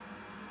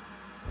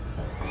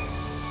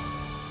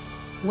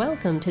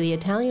Welcome to the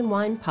Italian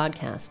Wine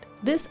Podcast.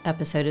 This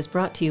episode is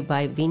brought to you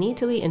by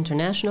Vinitaly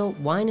International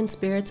Wine and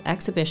Spirits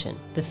Exhibition.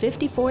 The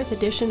 54th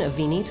edition of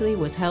Vinitaly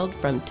was held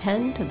from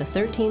 10 to the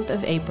 13th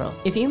of April.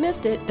 If you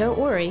missed it, don't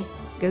worry.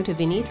 Go to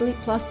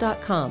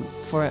vinitalyplus.com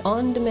for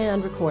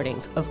on-demand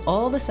recordings of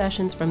all the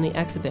sessions from the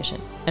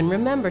exhibition. And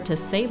remember to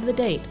save the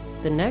date.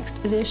 The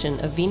next edition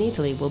of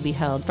Vinitaly will be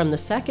held from the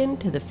 2nd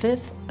to the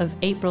 5th of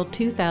April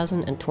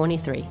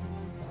 2023.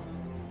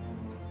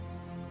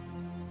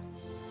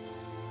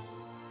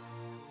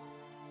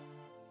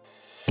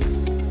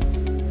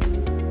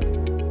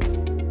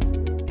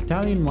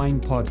 Italian Wine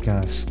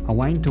Podcast, a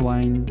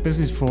Wine-to-Wine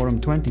Business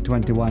Forum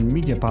 2021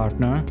 media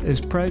partner,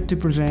 is proud to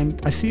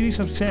present a series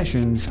of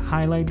sessions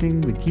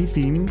highlighting the key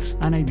themes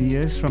and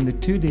ideas from the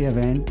two-day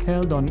event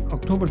held on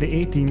October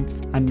the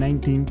 18th and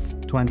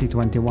 19th,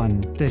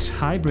 2021. This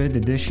hybrid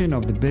edition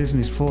of the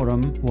Business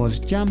Forum was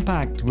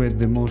jam-packed with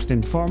the most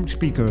informed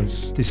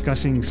speakers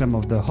discussing some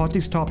of the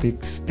hottest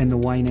topics in the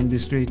wine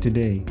industry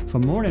today. For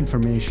more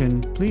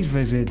information, please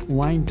visit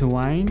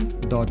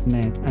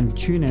winetowine.net and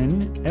tune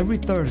in every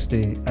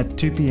Thursday at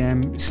 2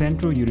 p.m.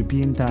 Central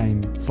European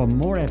Time for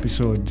more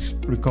episodes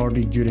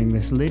recorded during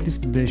this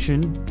latest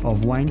edition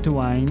of Wine to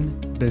Wine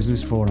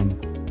Business Forum.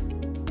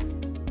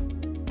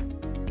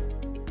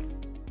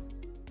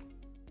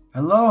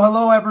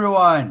 Hello,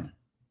 everyone.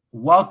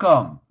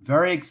 Welcome.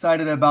 Very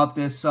excited about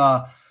this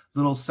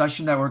little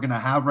session that we're going to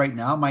have right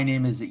now. My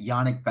name is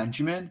Yannick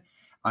Benjamin.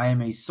 I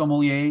am a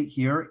sommelier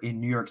here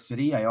in New York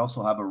City. I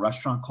also have a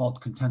restaurant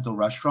called Contento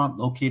Restaurant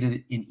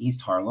located in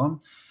East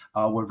Harlem.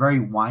 We're very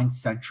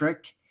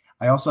wine-centric.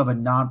 I also have a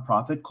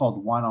nonprofit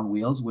called Wine on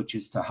Wheels, which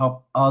is to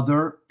help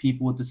other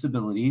people with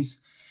disabilities.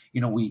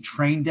 You know, we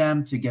train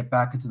them to get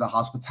back into the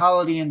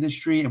hospitality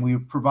industry, and we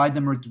provide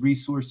them with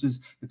resources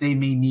that they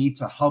may need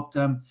to help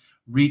them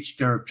reach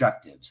their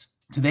objectives.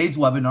 Today's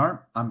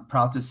webinar, I'm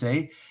proud to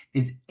say,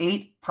 is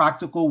 8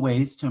 practical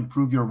ways to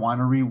improve your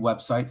winery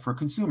website for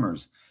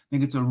consumers. I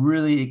think it's a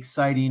really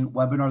exciting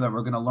webinar that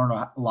we're going to learn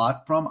a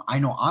lot from. I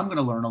know I'm going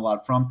to learn a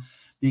lot from,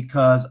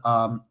 because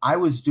I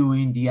was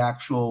doing the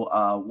actual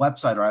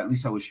website, or at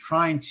least I was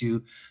trying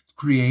to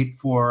create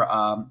for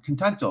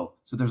Contento.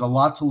 So there's a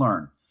lot to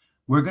learn.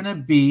 We're going to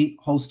be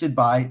hosted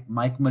by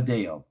Mike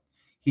Maddeo.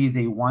 He's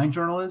a wine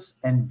journalist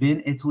and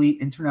Vinitaly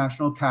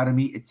International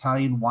Academy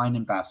Italian Wine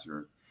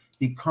Ambassador.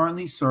 He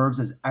currently serves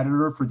as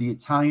editor for the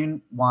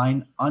Italian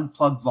Wine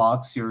Unplugged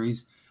vlog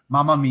series,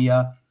 Mamma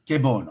Mia, Che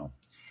Bono.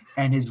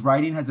 And his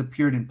writing has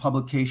appeared in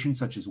publications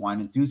such as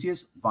Wine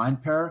Enthusiast,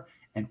 VinePair,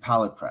 and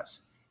Palate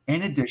Press.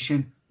 In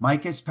addition,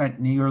 Mike has spent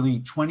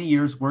nearly 20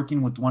 years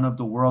working with one of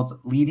the world's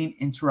leading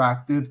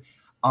interactive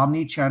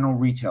omni-channel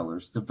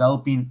retailers,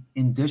 developing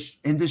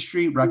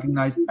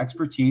industry-recognized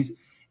expertise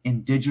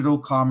in digital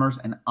commerce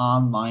and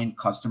online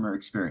customer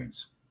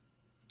experience.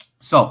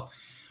 So,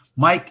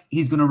 Mike,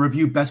 he's going to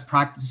review best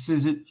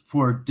practices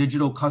for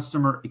digital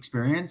customer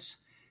experience,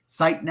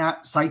 site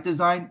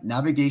design,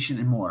 navigation,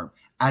 and more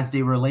as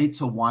they relate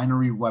to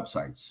winery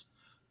websites.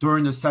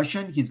 During the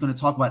session, he's going to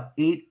talk about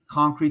 8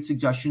 concrete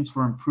suggestions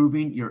for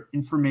improving your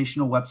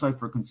informational website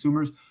for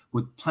consumers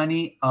with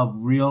plenty of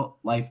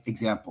real-life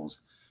examples.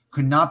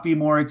 Could not be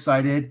more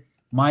excited.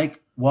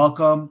 Mike,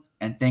 welcome,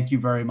 and thank you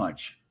very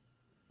much.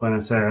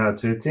 Buonasera a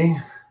tutti.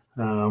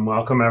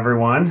 Welcome,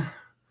 everyone.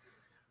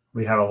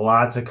 We have a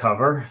lot to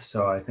cover,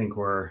 so I think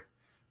we're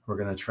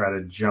going to try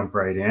to jump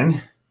right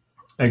in.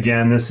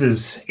 Again, this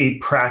is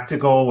 8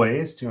 practical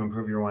ways to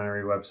improve your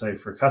winery website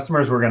for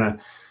customers. We're going to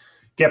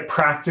get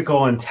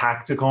practical and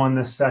tactical in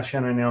this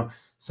session. I know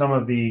some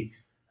of the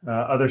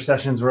other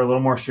sessions were a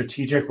little more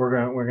strategic. We're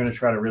going to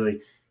try to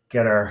really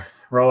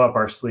roll up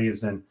our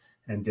sleeves and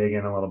dig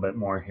in a little bit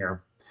more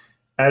here.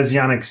 As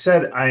Yannick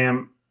said, I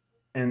am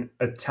an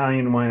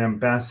Italian wine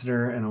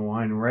ambassador and a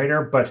wine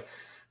writer, but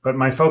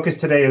my focus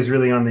today is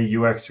really on the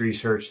UX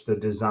research, the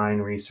design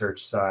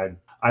research side.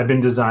 I've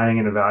been designing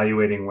and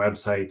evaluating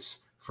websites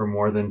for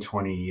more than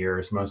 20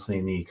 years, mostly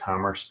in the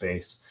e-commerce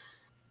space.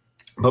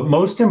 But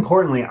most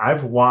importantly,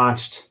 I've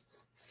watched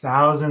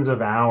thousands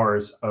of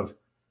hours of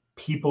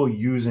people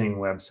using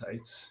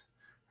websites,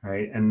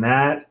 right? And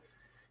that,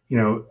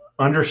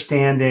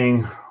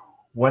 understanding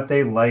what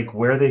they like,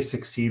 where they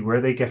succeed, where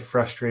they get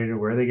frustrated,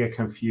 where they get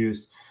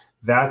confused,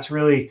 that's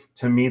really,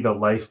 to me, the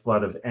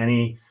lifeblood of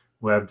any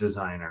web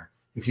designer.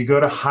 If you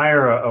go to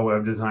hire a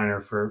web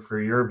designer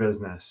for your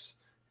business,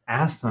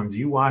 ask them, do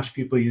you watch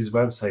people use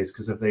websites?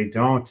 Because if they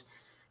don't,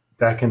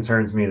 that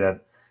concerns me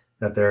that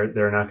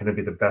they're not going to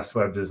be the best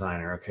web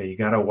designer. Okay, you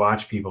got to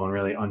watch people and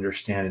really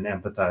understand and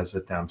empathize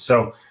with them.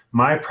 So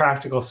my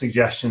practical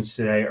suggestions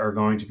today are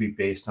going to be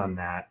based on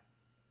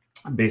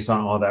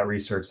all that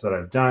research that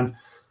I've done.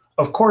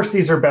 Of course,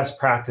 these are best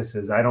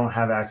practices. I don't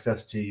have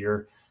access to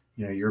your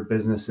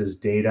business's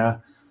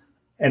data,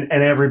 and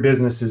every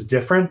business is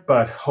different,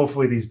 but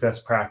hopefully these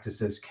best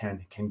practices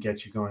can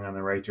get you going on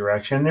the right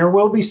direction. There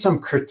will be some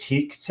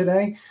critique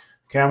today.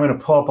 Okay, I'm going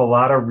to pull up a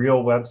lot of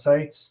real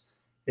websites.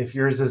 If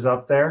yours is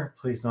up there,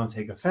 please don't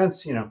take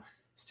offense.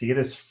 See it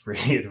as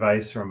free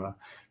advice from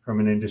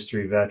an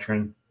industry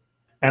veteran.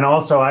 And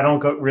also, I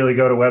don't really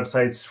go to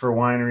websites for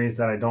wineries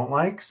that I don't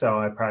like, so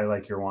I probably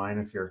like your wine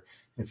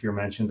if you're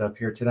mentioned up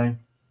here today.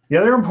 The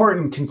other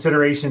important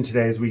consideration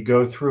today as we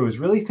go through is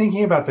really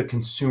thinking about the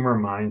consumer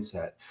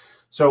mindset.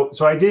 So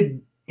I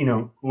did,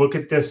 look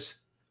at this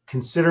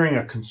considering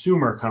a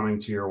consumer coming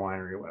to your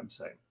winery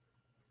website.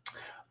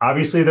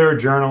 Obviously, there are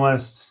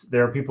journalists,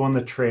 there are people in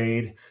the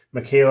trade.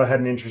 Michaela had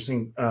an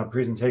interesting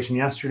presentation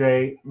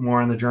yesterday,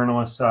 more on the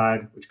journalist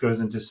side, which goes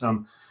into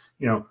some,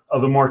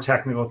 of the more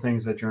technical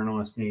things that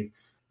journalists need.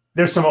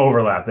 There's some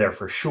overlap there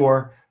for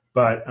sure,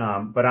 but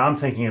I'm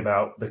thinking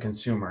about the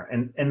consumer.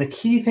 And the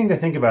key thing to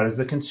think about is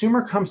the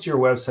consumer comes to your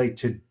website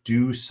to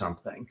do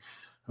something.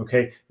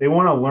 Okay, they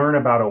want to learn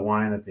about a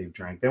wine that they've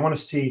drank. They want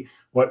to see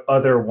what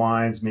other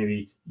wines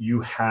maybe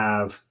you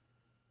have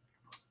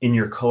in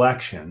your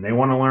collection. They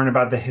want to learn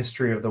about the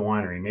history of the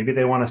winery. Maybe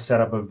they want to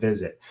set up a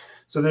visit.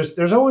 So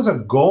there's always a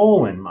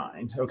goal in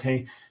mind,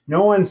 okay?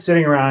 No one's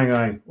sitting around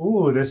going,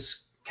 ooh,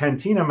 this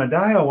Cantina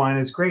Medaio wine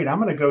is great. I'm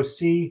going to go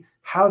see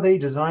how they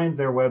designed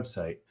their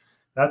website.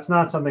 That's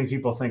not something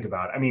people think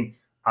about. I mean,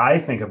 I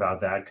think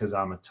about that because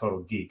I'm a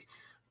total geek,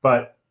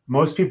 but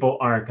most people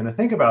aren't going to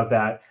think about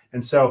that.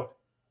 And so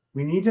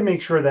we need to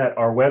make sure that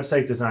our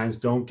website designs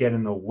don't get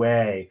in the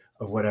way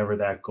of whatever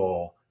that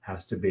goal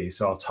has to be.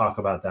 So I'll talk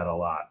about that a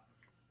lot.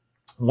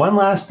 One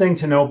last thing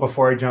to note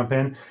before I jump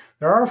in,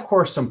 there are, of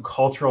course, some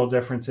cultural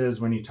differences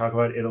when you talk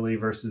about Italy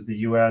versus the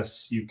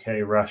US,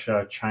 UK,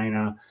 Russia,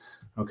 China,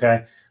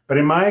 okay? But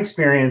in my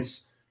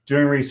experience,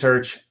 doing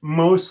research,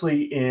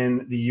 mostly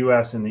in the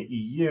US and the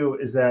EU,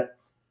 is that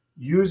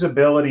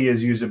usability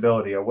is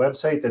usability. A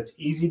website that's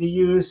easy to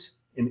use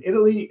in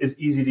Italy is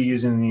easy to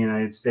use in the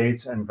United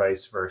States and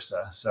vice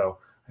versa. So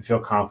I feel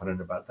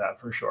confident about that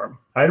for sure.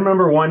 Item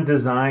number 1,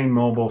 design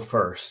mobile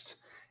first.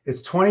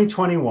 It's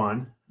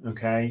 2021,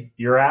 okay?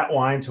 You're at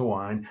Wine to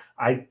Wine.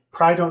 I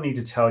probably don't need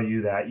to tell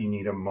you that you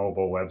need a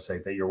mobile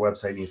website, that your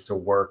website needs to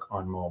work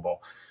on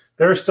mobile.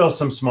 There are still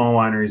some small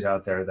wineries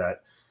out there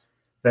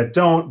that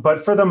don't,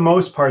 but for the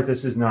most part,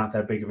 this is not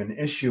that big of an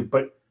issue.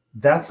 But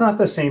that's not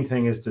the same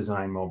thing as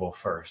design mobile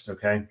first,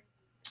 okay?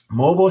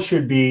 Mobile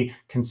should be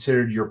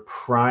considered your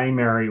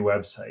primary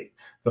website,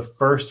 the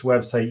first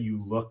website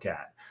you look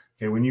at.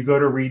 Okay, when you go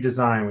to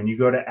redesign, when you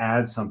go to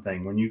add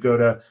something, when you go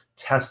to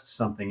test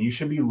something, you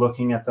should be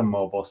looking at the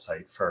mobile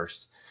site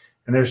first.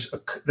 And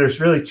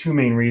there's really 2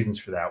 main reasons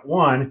for that.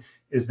 One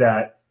is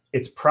that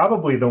it's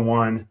probably the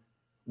one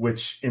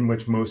in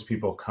which most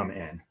people come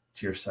in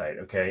to your site,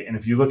 okay? And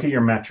if you look at your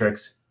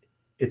metrics,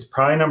 it's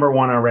probably number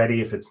 1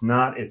 already. If it's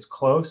not, it's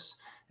close,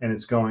 and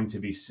it's going to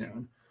be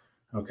soon,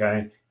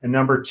 okay? And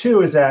number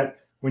 2 is that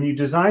when you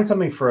design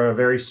something for a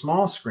very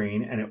small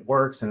screen and it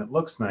works and it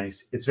looks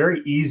nice, it's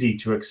very easy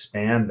to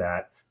expand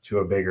that to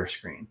a bigger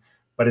screen.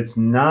 But it's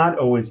not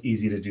always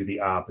easy to do the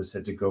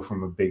opposite, to go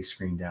from a big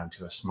screen down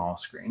to a small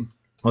screen.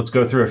 Let's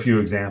go through a few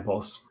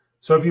examples.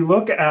 So if you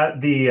look at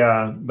the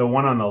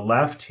one on the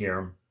left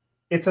here,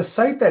 it's a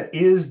site that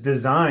is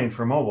designed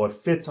for mobile. It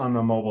fits on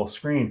the mobile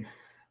screen.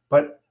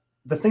 But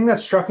the thing that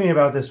struck me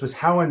about this was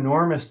how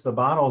enormous the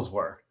bottles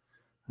were.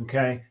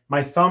 Okay,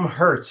 my thumb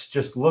hurts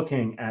just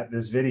looking at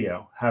this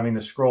video, having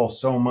to scroll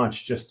so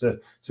much just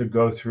to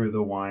go through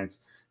the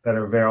wines that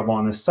are available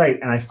on the site.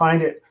 And I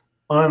find it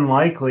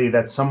unlikely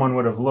that someone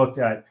would have looked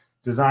at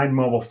design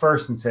mobile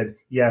first and said,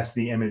 yes,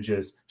 the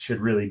images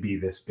should really be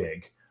this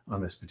big on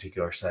this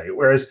particular site.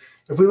 Whereas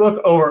if we look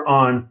over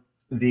on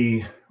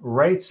the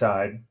right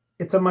side,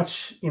 it's a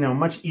much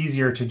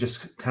easier to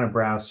just kind of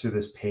browse through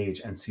this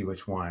page and see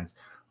which wines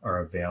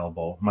are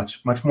available,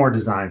 much more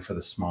designed for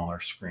the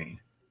smaller screen.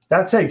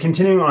 That said,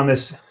 continuing on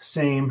this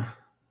same,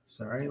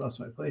 sorry,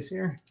 lost my place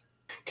here.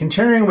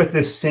 Continuing with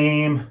the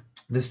same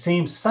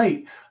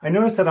site, I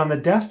noticed that on the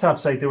desktop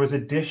site, there was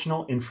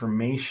additional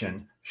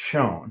information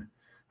shown.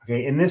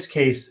 Okay, in this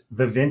case,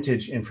 the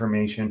vintage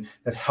information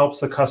that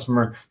helps the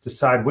customer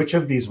decide which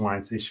of these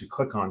wines they should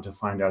click on to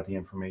find out the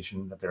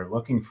information that they're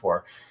looking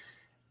for.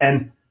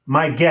 And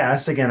my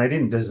guess, again, I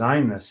didn't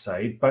design this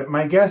site, but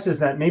my guess is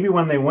that maybe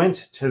when they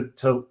went to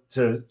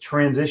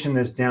transition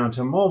this down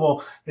to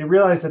mobile, they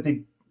realized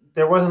that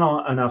there wasn't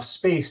enough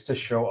space to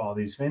show all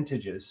these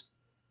vintages.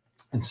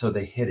 And so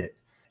they hid it.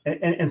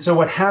 And so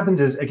what happens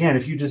is, again,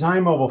 if you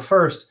design mobile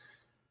first,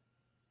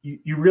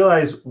 you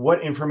realize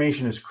what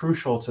information is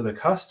crucial to the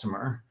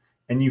customer,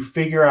 and you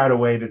figure out a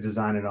way to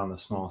design it on the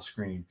small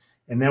screen.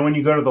 And then when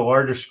you go to the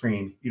larger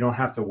screen, you don't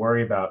have to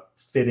worry about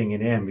fitting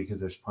it in because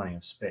there's plenty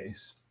of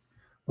space.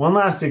 One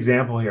last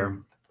example here.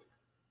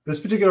 This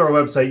particular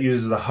website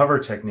uses the hover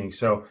technique.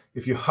 So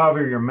if you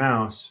hover your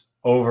mouse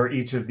over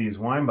each of these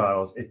wine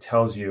bottles, it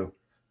tells you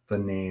the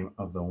name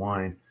of the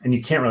wine. And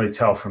you can't really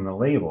tell from the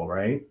label,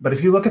 right? But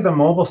if you look at the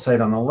mobile site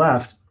on the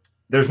left,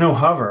 there's no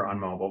hover on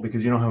mobile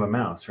because you don't have a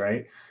mouse,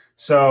 right?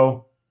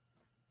 So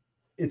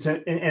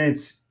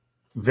it's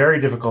very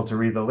difficult to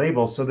read the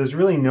labels. So there's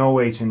really no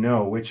way to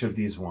know which of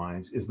these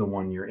wines is the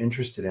one you're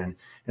interested in.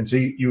 And so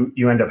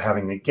you end up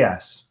having to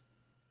guess.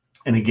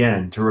 And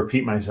again, to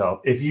repeat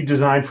myself, if you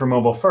designed for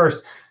mobile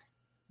first,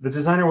 the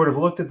designer would have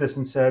looked at this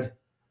and said,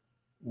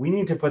 we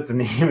need to put the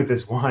name of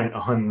this wine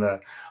on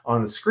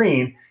the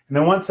screen. And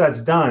then once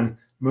that's done,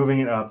 moving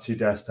it up to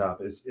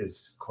desktop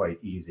is quite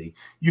easy.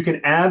 You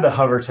can add the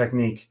hover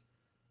technique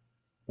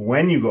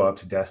when you go up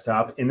to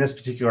desktop. In this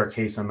particular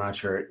case, I'm not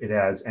sure it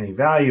adds any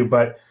value,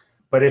 but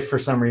if for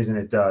some reason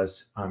it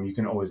does, you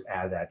can always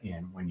add that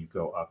in when you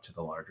go up to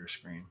the larger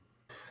screen.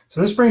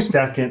 So this brings to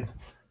the second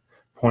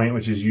point,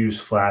 which is use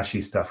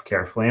flashy stuff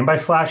carefully. And by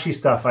flashy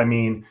stuff, I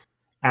mean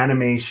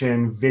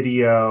animation,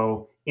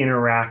 video,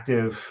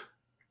 interactive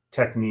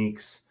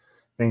techniques,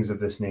 things of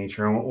this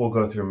nature. And we'll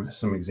go through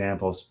some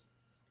examples.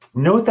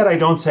 Note that I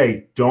don't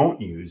say don't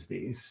use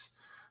these,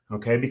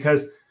 okay?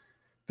 Because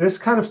this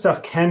kind of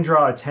stuff can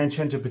draw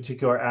attention to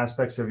particular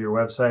aspects of your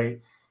website.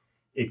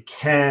 It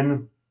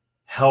can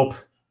help,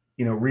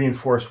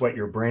 reinforce what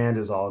your brand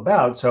is all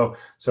about. So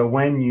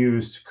when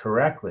used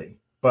correctly.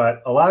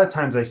 But a lot of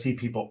times I see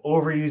people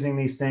overusing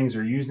these things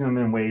or using them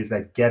in ways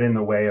that get in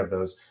the way of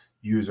those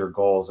user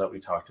goals that we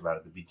talked about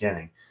at the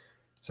beginning.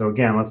 So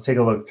again, let's take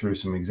a look through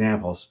some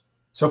examples.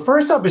 So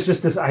first up is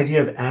just this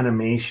idea of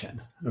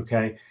animation,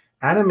 okay?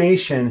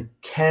 Animation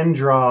can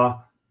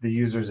draw the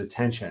user's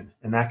attention,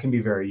 and that can be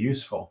very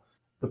useful.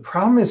 The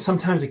problem is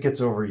sometimes it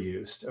gets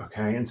overused,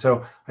 okay? And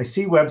so I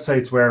see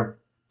websites where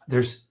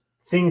there's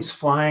things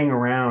flying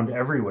around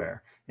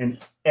everywhere and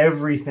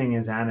everything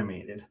is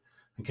animated.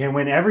 Okay,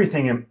 when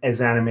everything is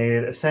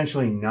animated,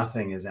 essentially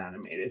nothing is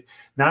animated.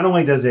 Not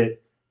only does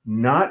it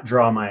not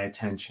draw my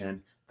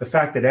attention, the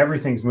fact that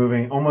everything's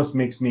moving almost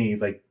makes me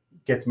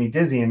gets me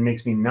dizzy and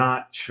makes me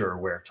not sure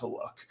where to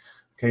look.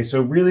 Okay,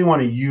 so really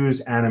want to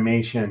use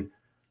animation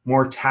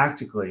more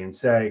tactically and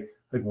say,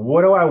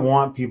 what do I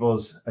want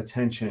people's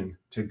attention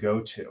to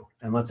go to?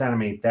 And let's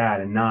animate that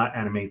and not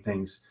animate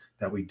things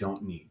that we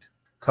don't need.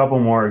 A couple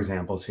more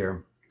examples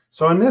here.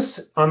 So on the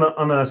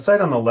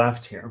site on the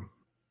left here,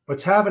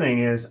 what's happening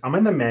is I'm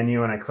in the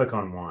menu and I click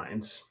on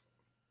wines.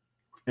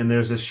 And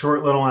there's this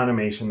short little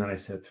animation that I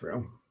sit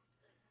through.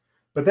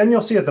 But then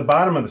you'll see at the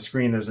bottom of the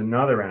screen, there's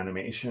another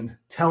animation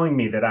telling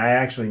me that I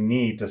actually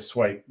need to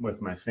swipe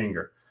with my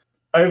finger.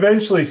 I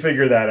eventually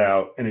figure that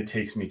out and it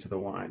takes me to the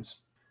wines.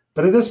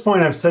 But at this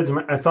point, I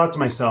thought to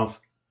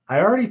myself, I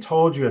already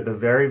told you at the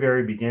very,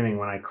 very beginning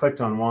when I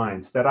clicked on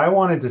wines that I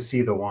wanted to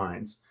see the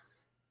wines.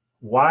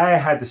 Why I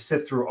had to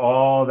sit through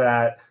all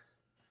that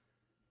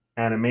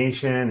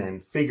animation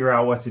and figure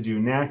out what to do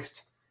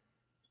next,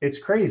 it's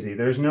crazy.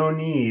 There's no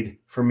need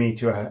for me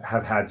to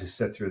have had to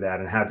sit through that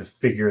and had to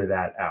figure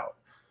that out.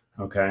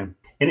 Okay.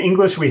 In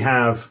English, we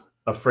have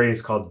a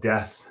phrase called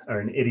death, or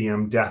an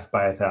idiom, death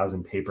by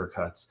 1,000 paper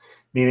cuts,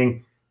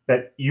 meaning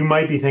that you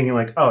might be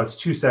thinking oh, it's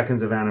 2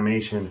 seconds of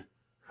animation.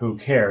 Who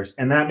cares?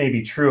 And that may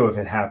be true if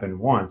it happened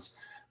once,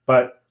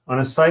 but on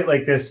a site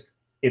like this,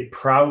 it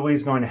probably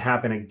is going to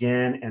happen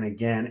again and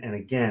again and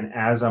again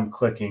as I'm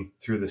clicking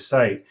through the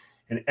site.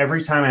 And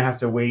every time I have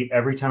to wait,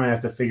 every time I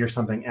have to figure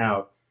something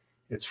out,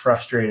 it's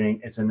frustrating,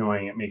 it's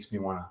annoying, it makes me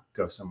want to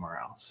go somewhere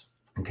else.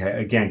 Okay,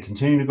 again,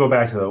 continue to go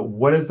back to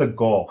what is the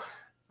goal?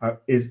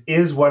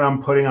 Is what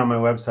I'm putting on my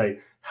website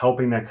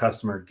helping that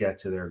customer get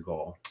to their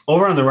goal?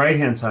 Over on the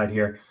right-hand side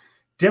here,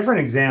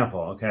 different example,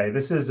 okay?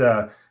 This is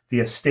the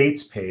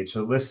estates page.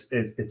 So it's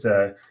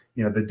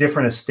the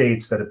different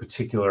estates that a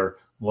particular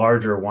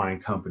larger wine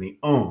company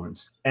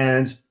owns.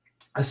 And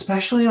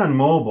especially on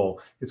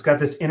mobile, it's got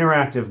this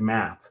interactive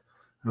map.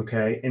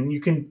 Okay, and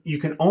you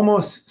can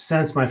almost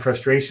sense my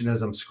frustration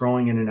as I'm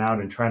scrolling in and out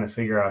and trying to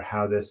figure out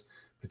how this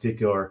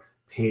particular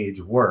page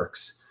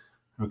works.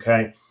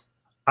 Okay,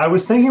 I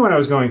was thinking when I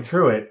was going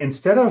through it,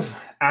 instead of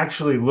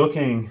actually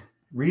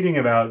reading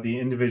about the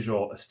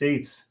individual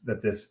estates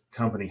that this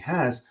company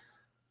has,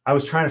 I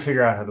was trying to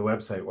figure out how the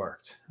website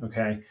worked.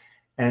 Okay,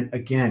 and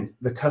again,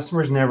 the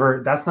customers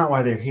that's not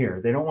why they're here.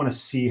 They don't want to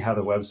see how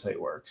the website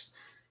works.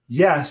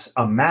 Yes,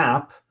 a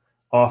map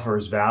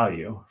offers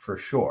value for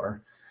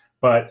sure.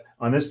 But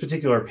on this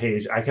particular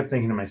page, I kept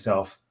thinking to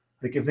myself,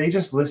 if they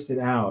just listed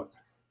out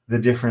the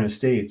different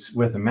estates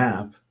with a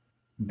map,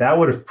 that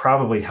would have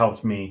probably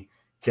helped me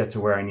get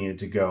to where I needed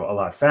to go a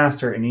lot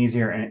faster and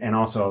easier, and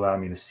also allowed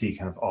me to see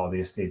kind of all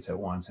the estates at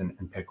once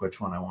and pick which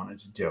one I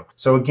wanted to do.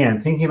 So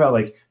again, thinking about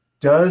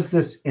does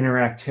this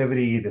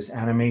interactivity, this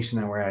animation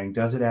that we're adding,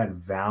 does it add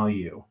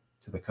value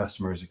to the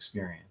customer's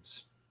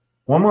experience?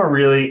 One more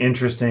really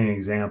interesting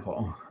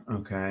example,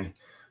 okay?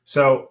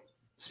 So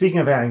speaking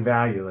of adding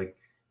value,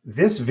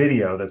 this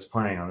video that's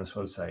playing on this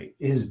website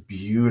is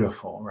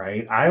beautiful,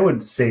 right? I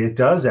would say it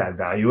does add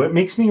value. It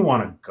makes me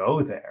want to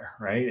go there,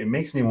 right? It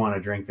makes me want to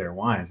drink their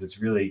wines. It's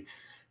really,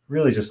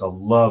 really just a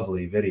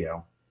lovely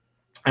video.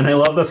 And I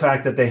love the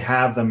fact that they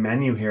have the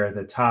menu here at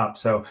the top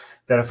so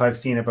that if I've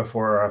seen it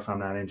before or if I'm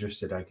not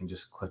interested, I can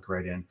just click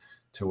right in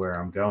to where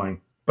I'm going.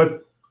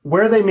 But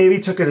where they maybe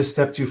took it a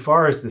step too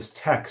far is this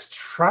text.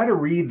 Try to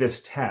read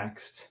this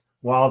text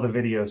while the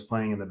video is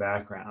playing in the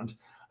background.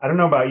 I don't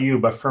know about you,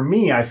 but for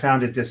me, I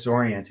found it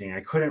disorienting.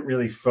 I couldn't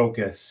really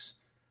focus.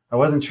 I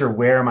wasn't sure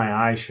where my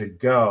eyes should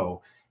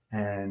go.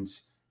 And,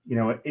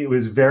 it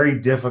was very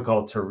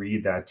difficult to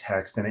read that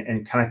text, and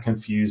it kind of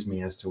confused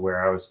me as to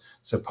where I was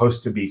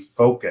supposed to be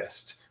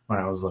focused when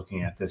I was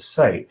looking at this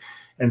site.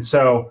 And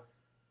so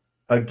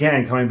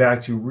again, coming back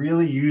to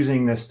really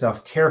using this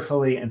stuff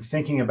carefully and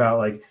thinking about,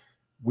 like,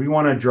 we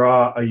want to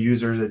draw a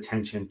user's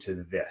attention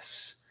to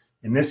this.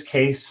 In this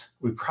case,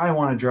 we probably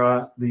want to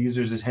draw the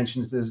user's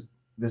attention to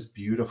this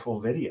beautiful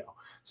video.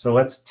 So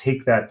let's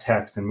take that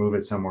text and move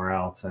it somewhere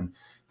else.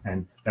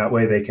 And that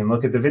way they can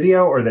look at the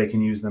video or they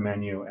can use the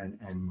menu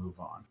and move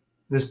on.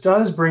 This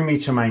does bring me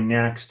to my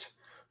next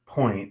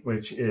point,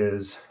 which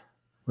is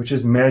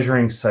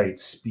measuring site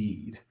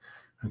speed.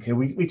 Okay,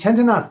 we tend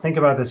to not think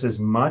about this as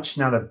much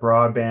now that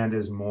broadband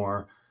is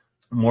more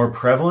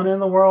prevalent in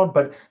the world,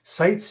 but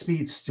site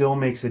speed still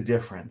makes a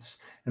difference.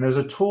 And there's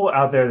a tool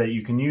out there that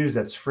you can use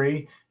that's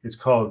free. It's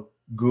called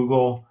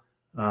Google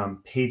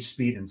Page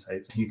Speed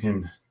Insights. You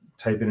can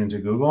type it into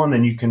Google and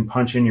then you can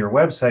punch in your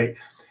website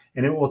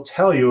and it will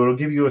tell you, it'll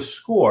give you a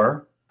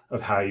score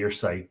of how your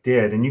site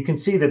did. And you can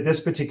see that this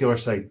particular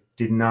site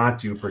did not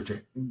do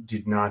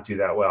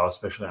that well,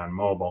 especially on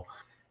mobile.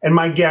 And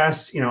my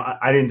guess,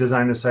 I didn't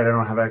design the site, I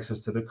don't have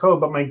access to the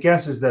code, but my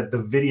guess is that the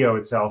video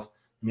itself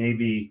may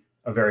be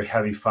a very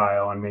heavy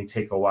file and may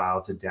take a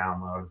while to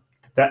download.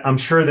 That I'm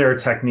sure there are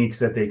techniques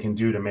that they can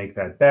do to make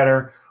that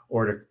better,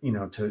 or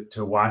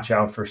to watch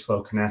out for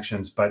slow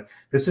connections. But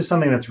this is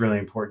something that's really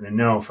important to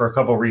know for a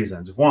couple of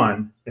reasons.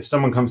 One, if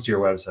someone comes to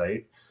your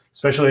website,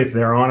 especially if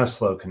they're on a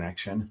slow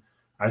connection,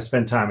 I've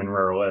spent time in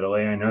rural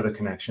Italy, I know the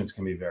connections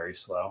can be very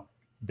slow.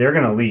 They're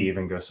going to leave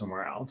and go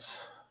somewhere else,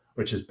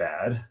 which is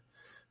bad.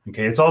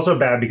 Okay, it's also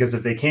bad because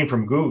if they came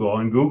from Google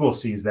and Google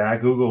sees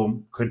that,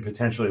 Google could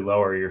potentially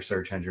lower your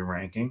search engine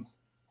ranking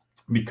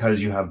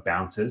because you have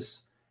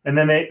bounces. And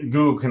then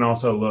Google can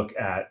also look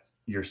at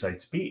your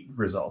site speed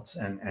results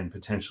and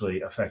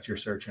potentially affect your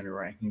search engine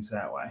rankings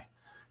that way.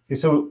 Okay,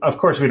 so of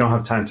course we don't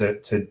have time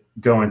to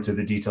go into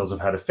the details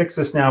of how to fix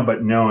this now,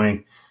 but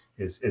knowing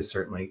is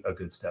certainly a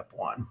good step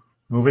one.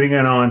 Moving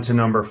on to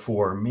number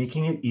 4,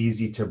 making it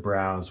easy to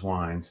browse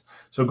wines.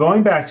 So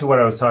going back to what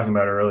I was talking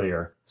about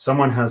earlier,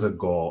 someone has a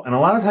goal. And a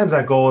lot of times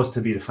that goal is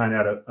to find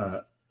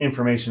out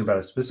information about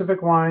a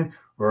specific wine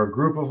or a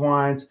group of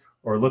wines,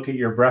 or look at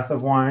your breadth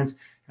of wines.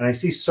 And I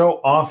see so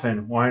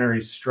often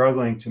wineries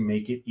struggling to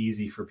make it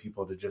easy for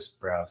people to just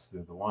browse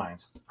through the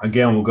wines.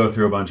 Again, we'll go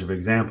through a bunch of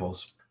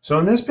examples. So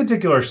in this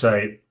particular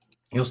site,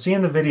 you'll see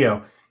in the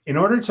video, in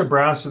order to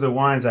browse through the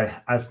wines,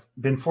 I've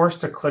been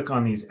forced to click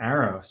on these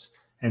arrows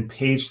and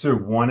page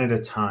through one at a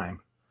time.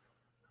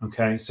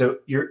 Okay, so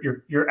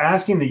you're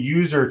asking the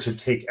user to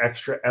take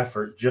extra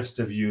effort just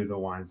to view the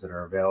wines that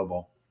are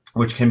available,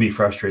 which can be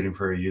frustrating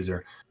for a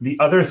user. The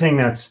other thing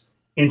that's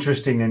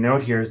interesting to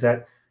note here is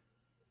that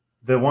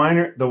the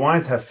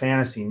wines have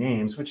fantasy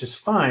names, which is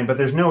fine, but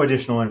there's no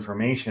additional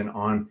information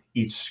on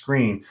each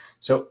screen.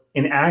 So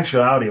in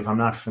actuality, if I'm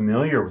not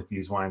familiar with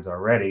these wines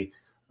already,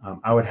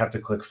 I would have to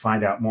click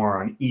find out more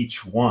on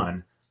each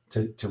one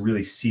to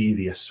really see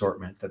the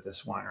assortment that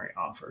this winery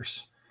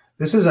offers.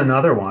 This is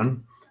another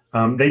one.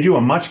 They do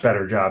a much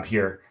better job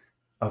here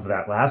of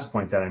that last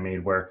point that I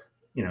made where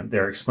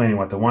they're explaining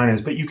what the wine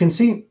is, but you can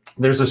see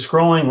there's a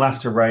scrolling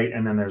left to right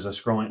and then there's a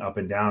scrolling up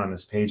and down on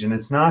this page, and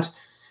it's not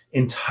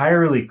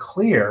entirely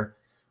clear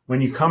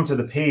when you come to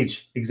the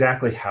page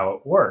exactly how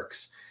it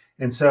works.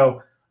 And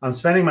so I'm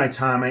spending my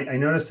time, I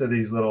noticed that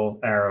these little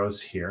arrows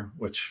here,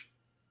 which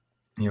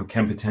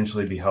can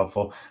potentially be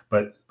helpful,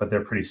 but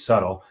they're pretty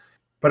subtle.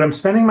 But I'm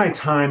spending my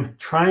time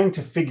trying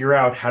to figure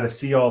out how to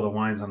see all the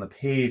wines on the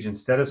page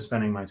instead of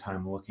spending my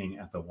time looking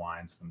at the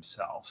wines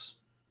themselves.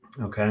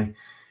 Okay,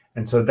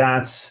 and so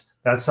that's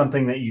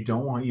something that you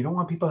don't want. You don't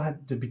want people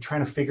to be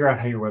trying to figure out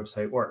how your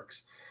website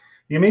works.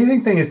 The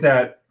amazing thing is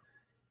that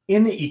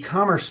in the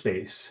e-commerce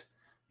space,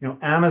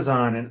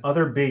 Amazon and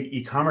other big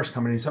e-commerce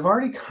companies have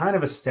already kind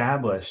of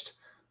established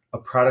a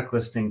product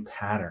listing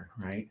pattern,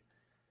 right?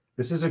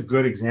 This is a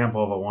good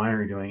example of a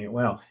winery doing it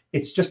well.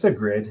 It's just a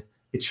grid.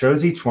 It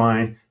shows each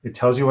wine. It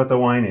tells you what the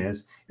wine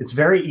is. It's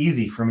very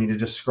easy for me to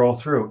just scroll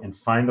through and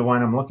find the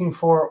wine I'm looking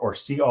for or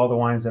see all the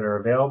wines that are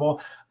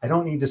available. I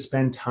don't need to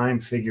spend time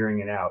figuring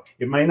it out.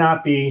 It might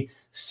not be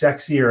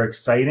sexy or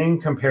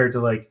exciting compared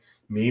to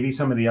maybe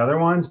some of the other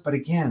ones, but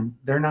again,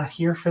 they're not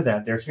here for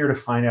that. They're here to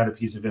find out a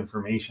piece of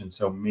information.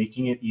 So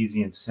making it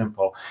easy and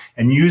simple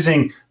and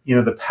using,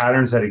 the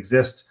patterns that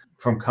exist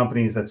from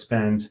companies that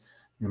spend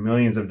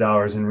millions of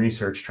dollars in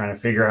research trying to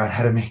figure out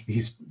how to make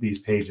these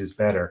pages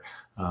better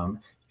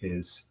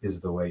is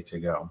the way to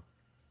go.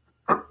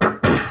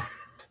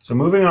 So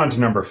moving on to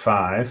number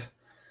 5,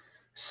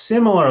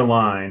 similar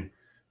line,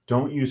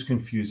 don't use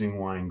confusing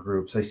wine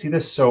groups. I see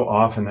this so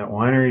often that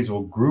wineries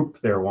will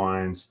group their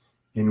wines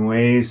in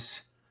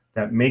ways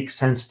that make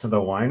sense to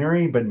the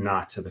winery, but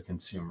not to the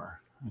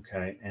consumer.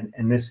 Okay,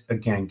 and this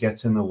again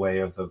gets in the way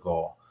of the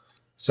goal.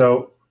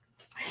 So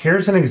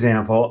here's an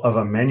example of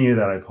a menu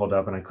that I pulled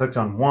up and I clicked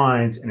on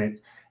wines and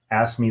it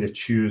asked me to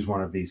choose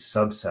one of these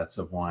subsets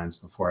of wines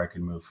before I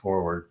could move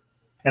forward.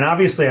 And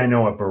obviously I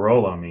know what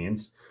Barolo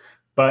means,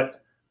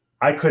 but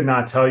I could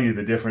not tell you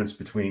the difference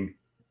between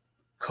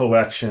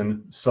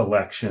collection,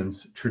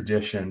 selections,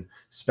 tradition,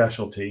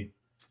 specialty.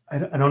 I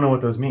don't know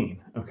what those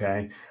mean.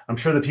 Okay. I'm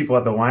sure the people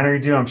at the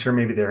winery do. I'm sure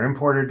maybe their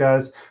importer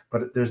does,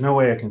 but there's no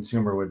way a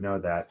consumer would know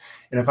that.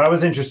 And if I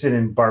was interested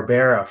in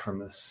Barbera from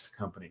this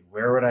company,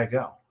 where would I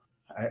go?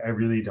 I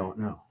really don't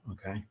know.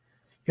 Okay.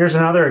 Here's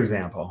another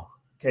example.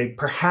 Okay.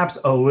 Perhaps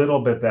a little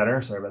bit better.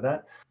 Sorry about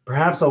that.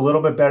 Perhaps a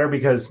little bit better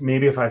because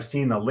maybe if I've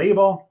seen the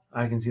label,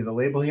 I can see the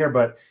label here.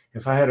 But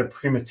if I had a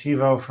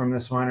Primitivo from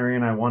this winery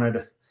and I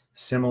wanted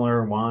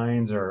similar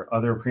wines or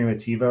other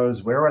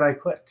Primitivos, where would I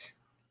click?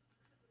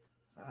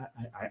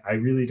 I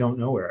really don't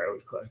know where I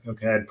would click.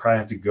 Okay, I'd probably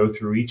have to go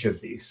through each of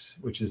these,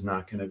 which is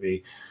not going to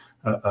be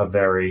a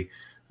very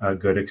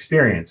good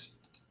experience.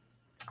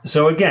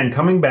 So again,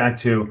 coming back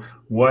to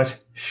what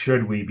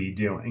should we be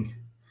doing?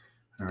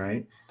 All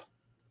right,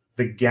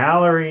 the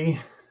gallery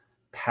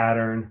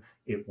pattern,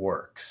 it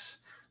works.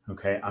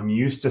 Okay, I'm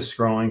used to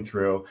scrolling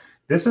through.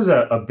 This is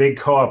a big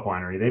co-op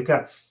winery. They've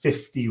got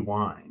 50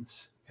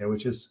 wines, okay,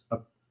 which is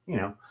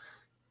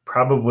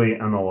probably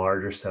on the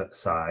larger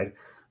side.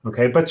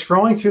 Okay, but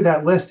scrolling through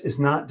that list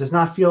does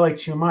not feel like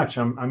too much.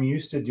 I'm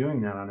used to doing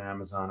that on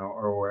Amazon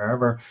or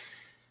wherever,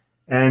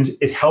 and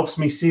it helps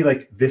me see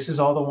like this is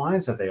all the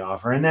wines that they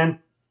offer. And then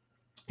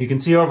you can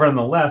see over on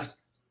the left,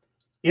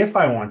 if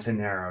I want to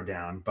narrow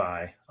down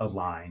by a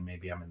line,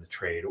 maybe I'm in the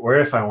trade, or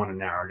if I want to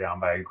narrow down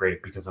by a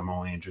grape because I'm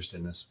only interested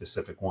in a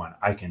specific one,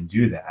 I can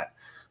do that.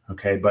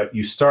 Okay, but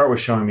you start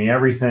with showing me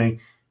everything,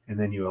 and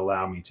then you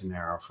allow me to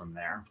narrow from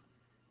there.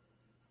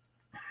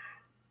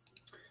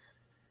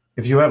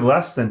 If you have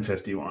less than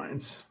 50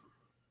 wines,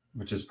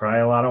 which is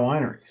probably a lot of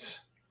wineries,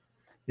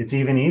 it's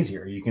even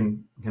easier. You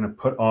can kind of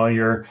put all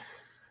your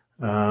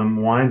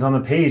wines on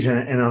the page,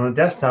 and on the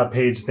desktop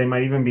page, they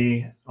might even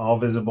be all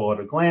visible at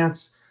a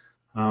glance.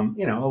 A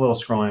little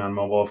scrolling on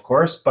mobile, of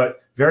course, but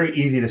very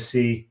easy to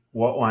see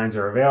what wines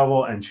are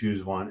available and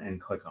choose one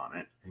and click on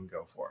it and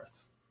go forth.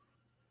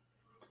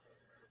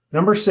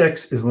 Number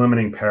 6 is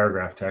limiting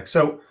paragraph text.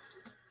 So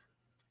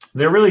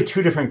there are really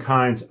two different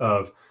kinds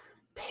of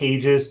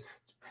pages.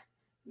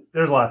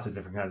 There's lots of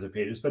different kinds of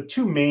pages, but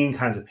two main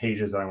kinds of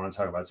pages that I want to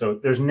talk about. So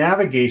there's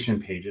navigation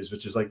pages,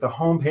 which is like the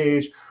home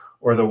page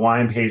or the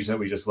wine page that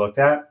we just looked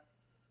at.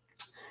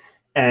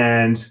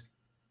 And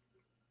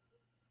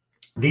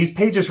these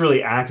pages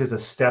really act as a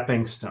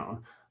stepping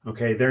stone.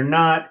 Okay,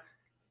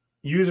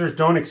 users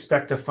don't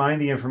expect to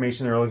find the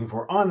information they're looking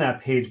for on that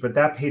page, but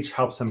that page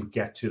helps them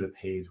get to the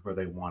page where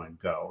they want to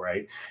go,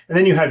 right? And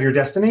then you have your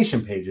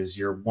destination pages,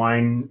 your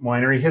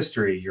winery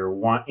history,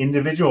 your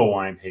individual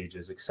wine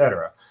pages,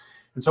 etc.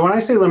 And so when I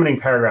say limiting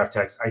paragraph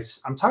text,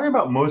 I'm talking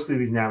about mostly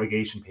these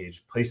navigation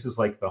pages, places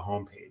like the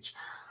home page.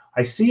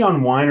 I see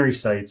on winery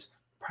sites,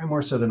 probably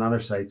more so than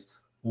other sites,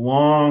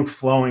 long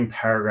flowing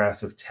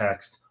paragraphs of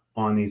text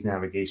on these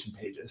navigation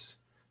pages.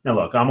 Now,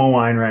 look, I'm a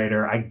wine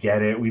writer. I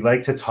get it. We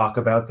like to talk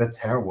about the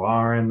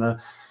terroir and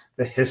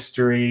the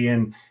history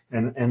and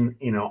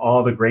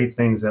all the great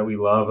things that we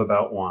love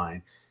about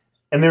wine.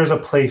 And there's a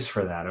place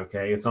for that,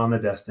 okay? It's on the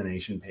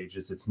destination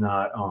pages. It's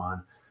not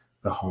on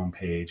the home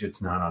page.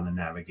 It's not on the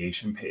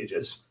navigation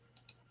pages.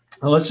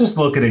 Now, let's just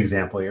look at an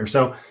example here.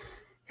 So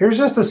here's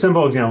just a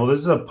simple example. This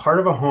is a part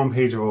of a home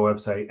page of a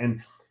website,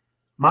 and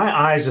my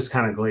eyes just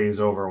kind of glaze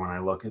over when I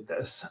look at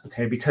this,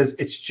 okay? Because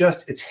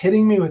it's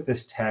hitting me with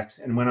this text,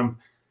 and when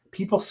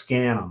people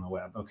scan on the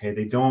web, okay?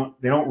 They don't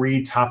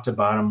read top to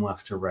bottom,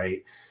 left to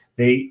right.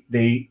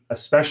 They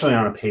especially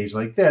on a page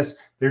like this,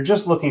 they're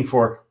just looking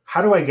for,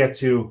 how do I get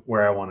to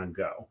where I want to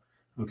go,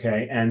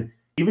 okay? And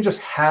even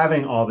just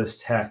having all this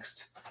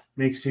text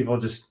makes people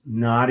just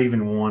not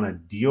even want to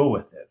deal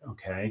with it,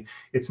 okay?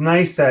 It's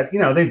nice that,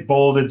 they've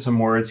bolded some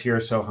words here,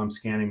 so if I'm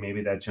scanning,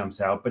 maybe that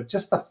jumps out, but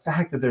just the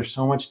fact that there's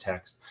so much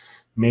text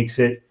makes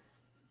it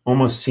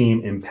almost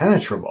seem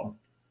impenetrable.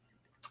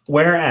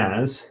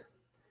 Whereas,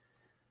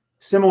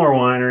 similar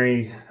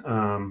winery,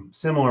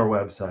 similar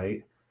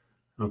website,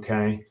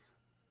 okay?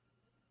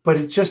 But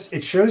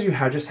it shows you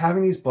how just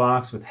having these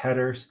blocks with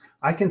headers,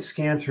 I can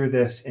scan through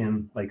this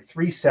in like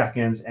 3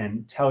 seconds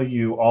and tell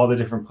you all the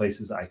different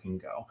places I can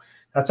go.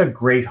 That's a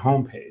great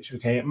homepage,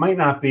 okay? It might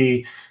not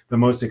be the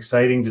most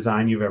exciting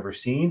design you've ever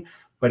seen,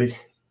 but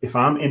if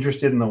I'm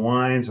interested in the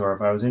wines or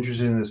if I was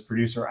interested in this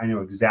producer, I know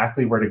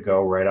exactly where to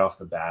go right off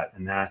the bat,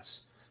 and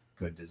that's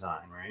good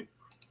design, right?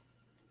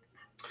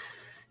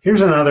 Here's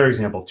another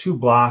example, 2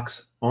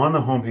 blocks on the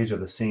homepage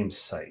of the same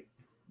site,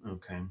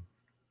 okay?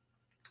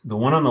 The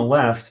one on the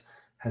left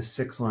has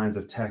 6 lines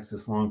of text,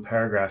 this long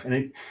paragraph, and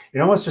it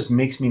almost just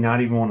makes me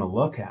not even want to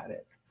look at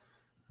it,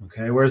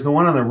 okay? Whereas the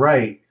one on the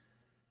right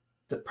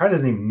probably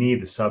doesn't even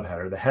need the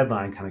subheader. The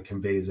headline kind of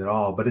conveys it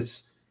all, but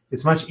it's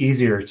much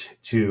easier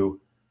to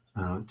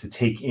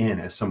take in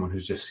as someone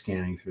who's just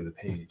scanning through the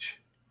page.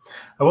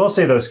 I will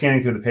say though,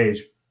 scanning through the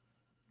page,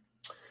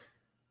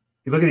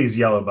 you look at these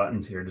yellow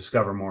buttons here,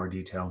 discover more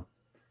detail.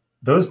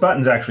 Those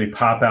buttons actually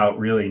pop out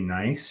really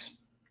nice,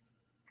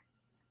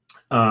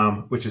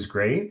 which is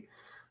great.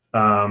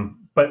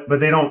 But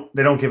they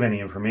don't give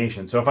any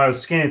information. So if I was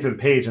scanning through the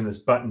page and this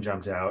button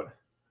jumped out,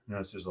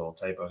 notice there's a little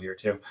typo here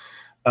too.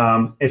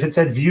 If it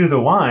said view the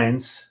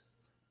wines,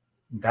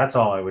 that's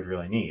all I would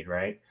really need,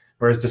 right?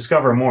 Whereas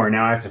discover more,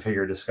 now I have to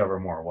figure discover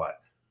more what?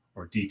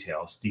 Or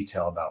detail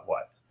about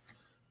what?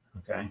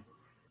 Okay.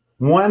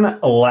 One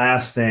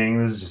last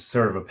thing, this is just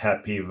sort of a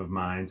pet peeve of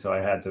mine, so I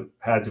had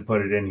to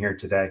put it in here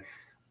today.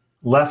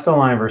 Left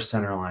align versus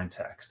center align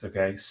text.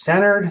 Okay.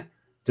 Centered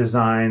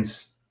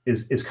designs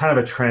is kind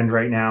of a trend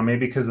right now,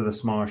 maybe because of the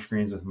smaller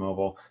screens with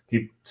mobile.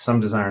 Some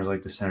designers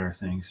like to center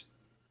things,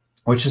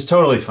 which is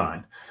totally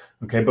fine.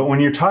 Okay, but when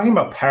you're talking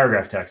about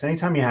paragraph text,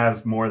 anytime you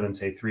have more than,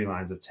 say, 3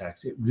 lines of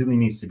text, it really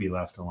needs to be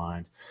left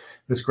aligned.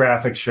 This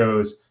graphic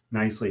shows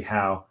nicely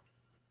how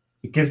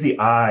it gives the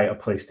eye a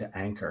place to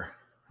anchor.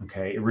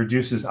 Okay, it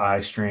reduces eye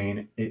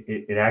strain.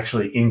 It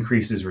actually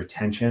increases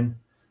retention.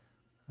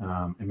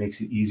 It makes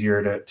it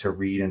easier to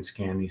read and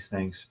scan these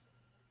things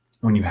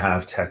when you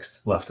have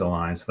text left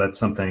aligned. So that's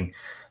something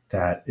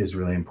that is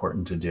really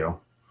important to do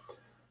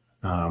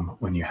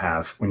when you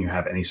have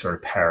any sort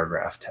of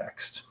paragraph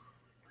text.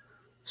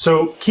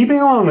 So keeping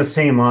along the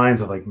same lines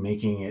of like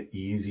making it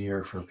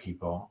easier for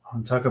people,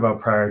 I'll talk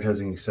about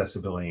prioritizing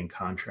accessibility and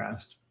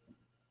contrast.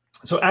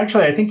 So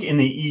actually, I think in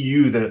the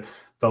EU,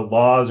 the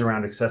laws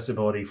around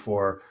accessibility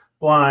for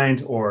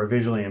blind or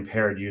visually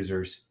impaired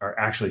users are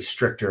actually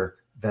stricter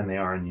than they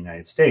are in the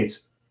United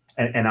States.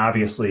 And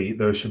obviously,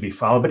 those should be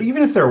followed. But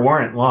even if there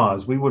weren't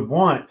laws, we would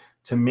want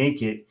to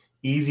make it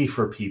easy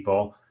for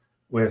people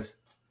with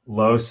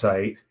low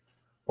sight,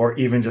 or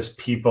even just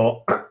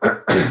people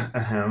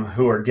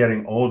who are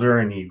getting older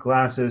and need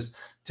glasses,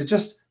 to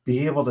just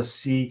be able to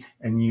see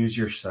and use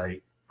your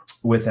site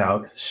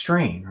without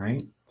strain,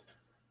 right?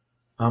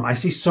 I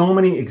see so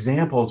many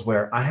examples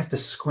where I have to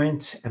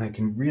squint and I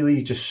can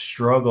really just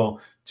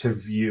struggle to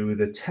view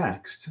the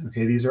text.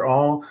 Okay, these are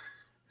all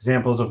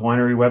examples of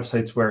winery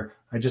websites where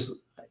I just,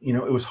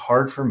 it was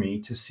hard for me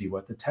to see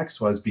what the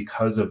text was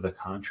because of the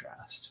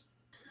contrast.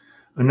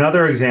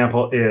 Another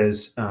example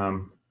is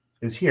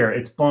here.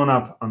 It's blown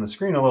up on the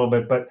screen a little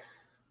bit, but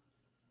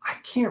I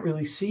can't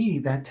really see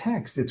that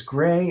text. It's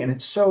gray and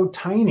it's so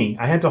tiny.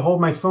 I had to hold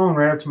my phone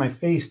right up to my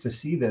face to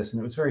see this, and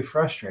it was very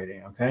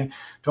frustrating. Okay,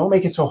 don't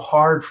make it so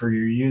hard for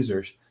your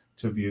users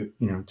to view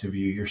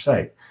your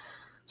site.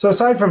 So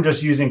aside from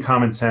just using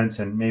common sense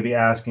and maybe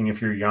asking,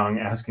 if you're young,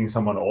 asking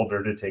someone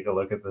older to take a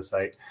look at the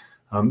site,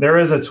 there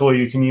is a tool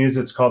you can use.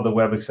 It's called the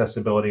Web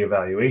Accessibility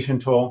Evaluation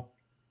Tool.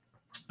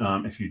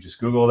 If you just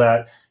Google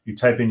that, you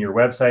type in your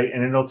website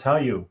and it'll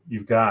tell you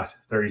you've got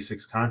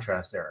 36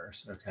 contrast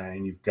errors, okay?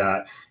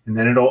 And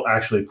then it'll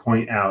actually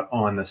point out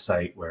on the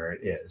site where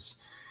it is.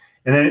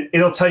 And then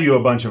it'll tell you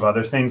a bunch of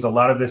other things. A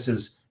lot of this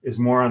is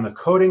more on the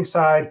coding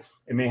side.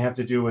 It may have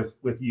to do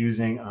with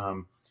using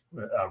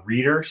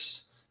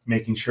readers,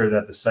 making sure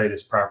that the site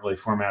is properly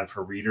formatted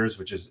for readers,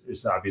 which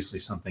is obviously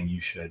something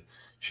you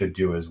should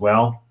do as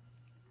well.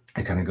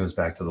 It kind of goes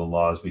back to the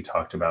laws we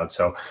talked about.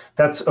 So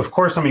that's, of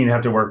course, something you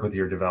have to work with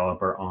your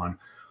developer on.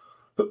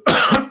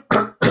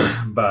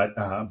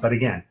 But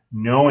again,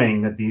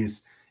 knowing that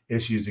these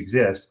issues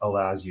exist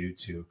allows you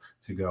to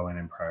go in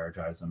and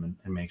prioritize them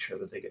and make sure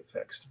that they get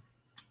fixed.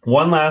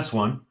 One last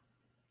one.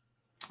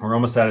 We're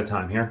almost out of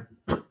time here.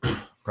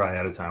 Probably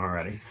out of time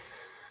already,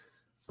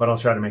 but I'll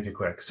try to make it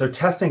quick. So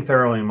testing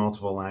thoroughly in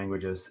multiple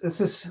languages. This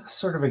is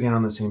sort of, again,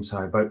 on the same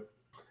side, but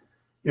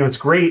it's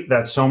great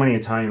that so many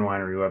Italian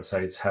winery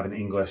websites have an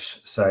English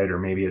site or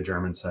maybe a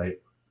German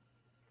site,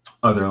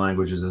 other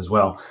languages as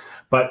well.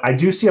 But I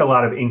do see a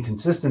lot of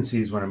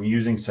inconsistencies when I'm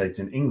using sites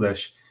in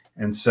English.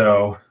 And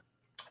so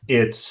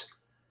it's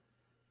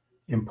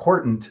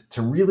important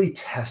to really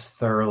test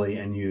thoroughly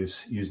and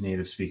use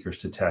native speakers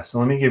to test. So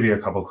let me give you a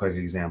couple quick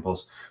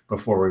examples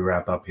before we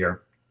wrap up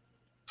here.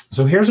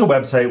 So here's a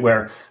website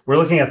where we're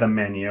looking at the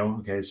menu.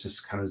 Okay, it's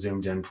just kind of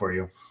zoomed in for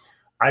you.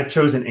 I've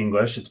chosen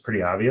English. It's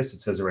pretty obvious. It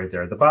says it right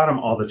there at the bottom.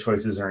 All the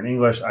choices are in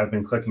English. I've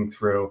been clicking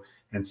through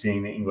and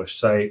seeing the English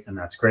site, and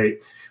that's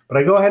great. But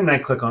I go ahead and I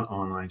click on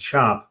Online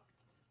Shop,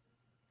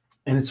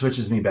 and it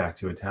switches me back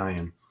to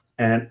Italian.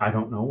 And I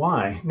don't know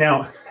why.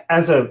 Now,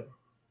 as a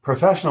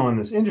professional in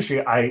this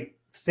industry, I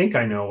think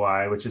I know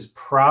why, which is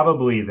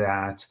probably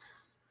that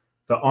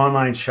the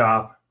online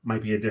shop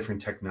might be a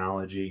different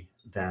technology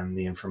than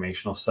the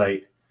informational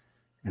site.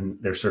 And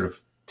they're sort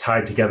of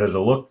tied together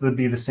to look to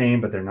be the same,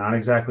 but they're not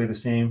exactly the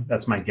same.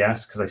 That's my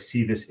guess, because I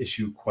see this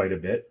issue quite a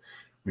bit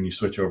when you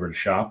switch over to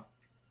shop.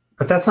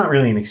 But that's not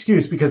really an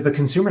excuse, because the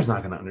consumer's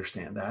not going to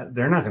understand that.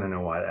 They're not going to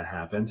know why that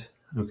happened.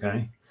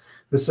 Okay.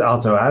 This is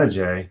Alto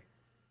Adige.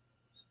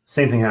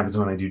 Same thing happens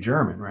when I do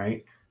German,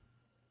 right?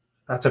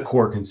 That's a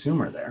core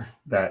consumer there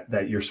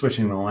that you're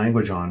switching the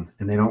language on,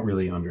 and they don't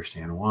really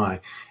understand why.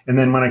 And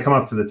then when I come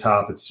up to the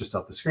top, it's just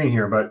off the screen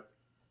here, but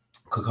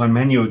click on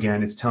menu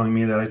again, it's telling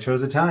me that I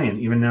chose Italian,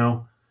 even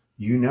though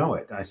you know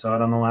it. I saw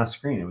it on the last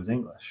screen. It was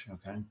English.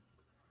 Okay.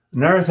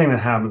 Another thing that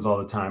happens all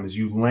the time is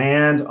you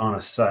land on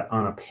a site,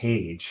 on a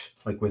page,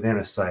 like within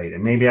a site.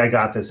 And maybe I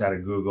got this out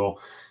of Google.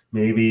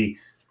 Maybe,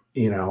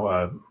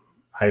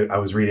 I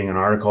was reading an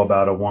article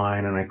about a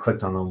wine and I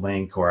clicked on the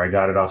link, or I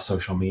got it off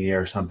social media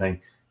or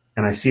something,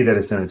 and I see that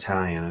it's in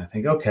Italian. And I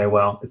think, okay,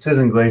 well, it says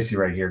Inglesi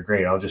right here.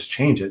 Great. I'll just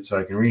change it so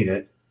I can read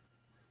it.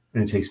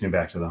 And it takes me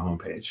back to the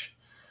homepage.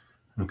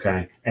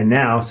 Okay. And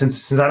now,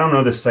 since I don't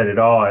know this site at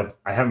all,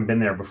 I haven't been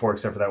there before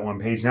except for that one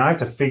page. Now I have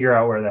to figure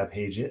out where that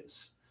page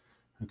is.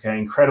 Okay.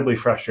 Incredibly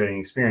frustrating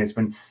experience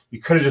when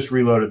you could have just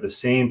reloaded the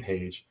same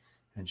page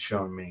and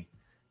shown me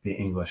the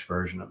English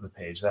version of the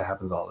page. That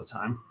happens all the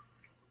time.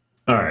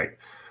 All right.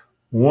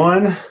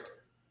 One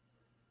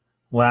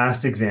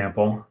last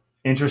example,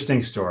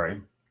 interesting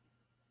story,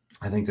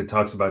 I think, that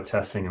talks about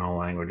testing in all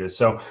languages.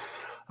 So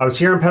I was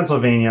here in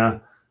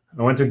Pennsylvania.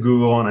 I went to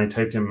Google and I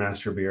typed in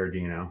Master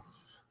Biardino.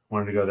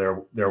 Wanted to go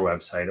to their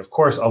website. Of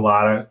course, a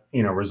lot of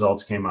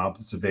results came up.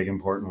 It's a big,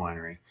 important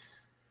winery.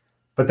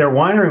 But their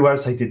winery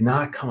website did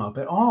not come up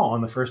at all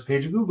on the first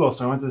page of Google.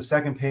 So I went to the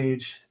second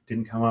page,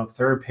 didn't come up.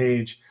 Third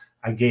page,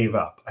 I gave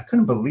up. I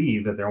couldn't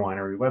believe that their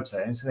winery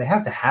website. And so they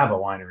have to have a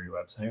winery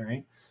website,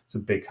 right? It's a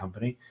big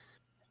company.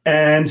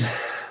 And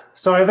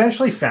so I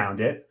eventually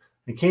found it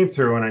and came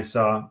through and I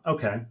saw,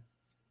 okay,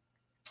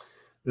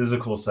 this is a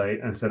cool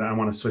site. And I said, I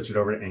want to switch it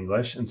over to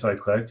English. And so I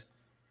clicked.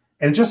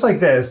 And just like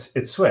this,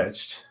 it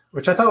switched,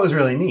 which I thought was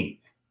really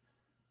neat.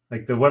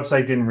 Like the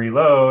website didn't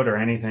reload or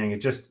anything. It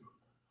just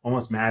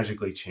almost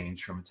magically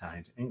changed from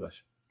Italian to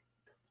English.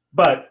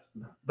 But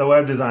the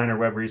web designer,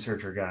 web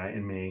researcher guy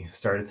in me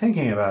started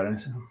thinking about it. And I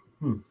said,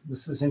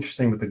 this is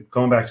interesting with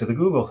going back to the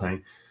Google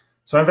thing.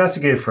 So I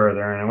investigated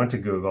further and I went to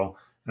Google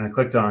and I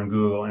clicked on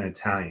Google in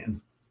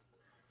Italian.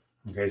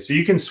 Okay, so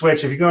you can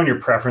switch. If you go in your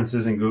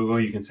preferences in Google,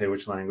 you can say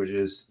which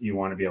languages you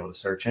want to be able to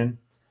search in.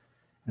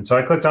 And so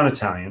I clicked on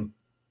Italian.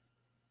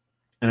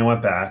 And I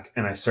went back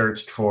and I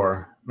searched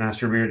for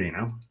Master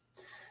Biardino.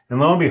 And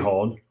lo and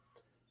behold,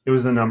 it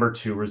was the number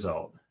 2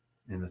 result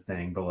in the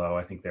thing below.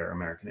 I think they're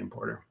American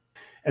importer.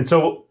 And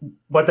so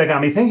what that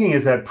got me thinking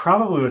is that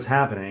probably what's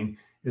happening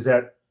is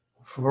that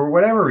for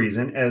whatever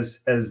reason, as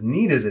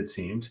neat as it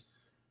seemed,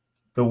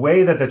 the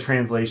way that the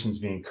translation's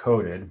being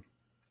coded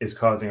is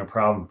causing a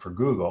problem for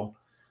Google,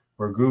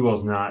 where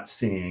Google's not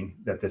seeing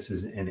that this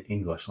is an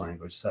English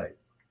language site.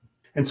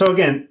 And so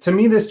again, to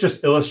me, this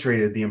just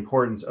illustrated the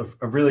importance of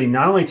really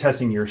not only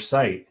testing your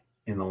site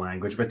in the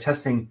language, but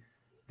testing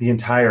the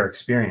entire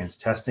experience,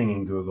 testing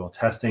in Google,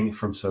 testing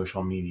from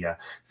social media,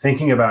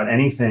 thinking about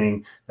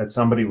anything that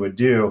somebody would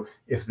do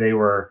if they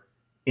were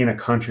in a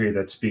country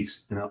that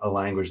speaks in a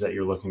language that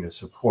you're looking to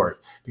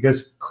support.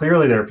 Because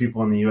clearly there are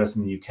people in the US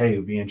and the UK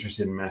who'd be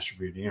interested in Master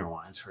Biardino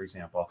wines, for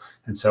example.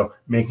 And so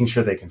making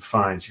sure they can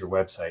find your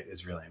website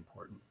is really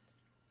important.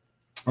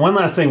 One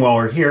last thing while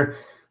we're here,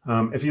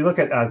 if you look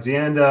at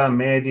Azienda,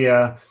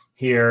 Media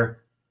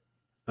here,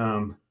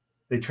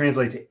 they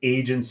translate to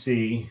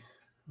agency,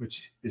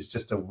 which is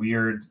just a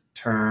weird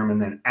term,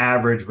 and then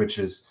average, which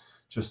is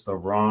just the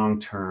wrong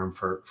term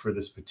for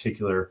this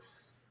particular,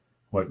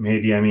 what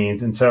media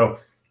means. And so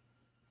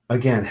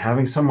again,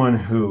 having someone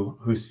who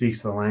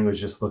speaks the language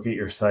just look at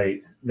your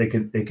site, they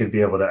could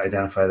be able to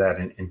identify that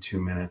in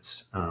 2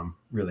 minutes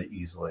really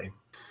easily.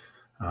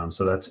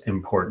 So that's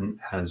important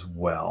as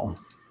well.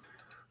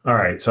 All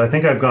right, so I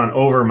think I've gone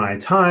over my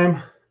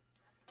time.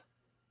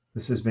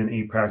 This has been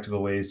 8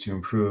 practical ways to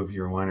improve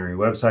your winery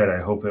website.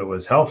 I hope it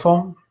was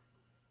helpful.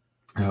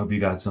 I hope you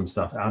got some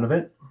stuff out of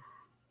it.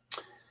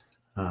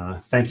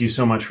 Thank you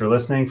so much for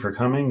listening, for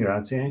coming.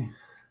 Grazie.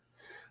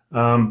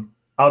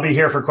 I'll be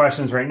here for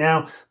questions right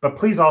now, but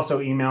please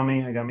also email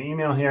me. I got my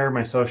email here,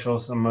 my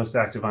socials. I'm most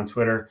active on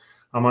Twitter.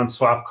 I'm on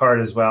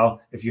Swapcard as well.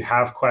 If you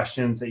have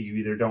questions that you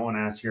either don't want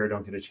to ask here or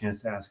don't get a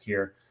chance to ask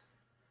here,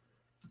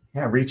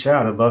 yeah, reach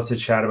out. I'd love to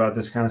chat about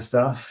this kind of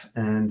stuff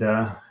and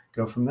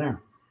go from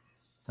there.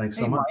 Thanks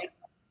so much.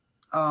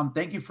 Mike,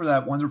 thank you for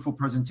that wonderful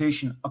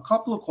presentation. A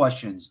couple of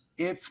questions.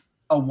 If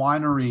a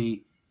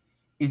winery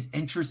is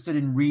interested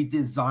in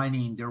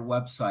redesigning their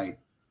website,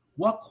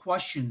 what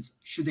questions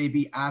should they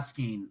be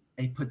asking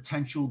a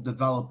potential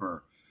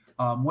developer?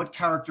 What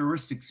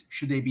characteristics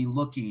should they be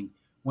looking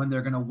when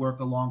they're going to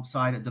work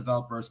alongside a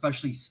developer,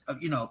 especially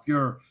if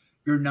you're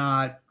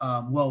not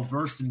well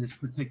versed in this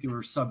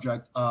particular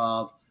subject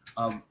of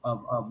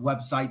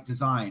website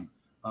design?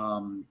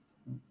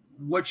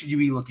 What should you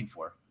be looking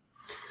for?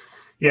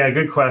 Yeah,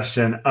 good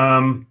question.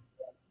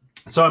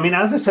 So, I mean,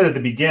 as I said at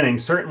the beginning,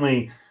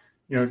 certainly,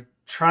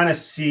 trying to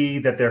see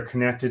that they're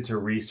connected to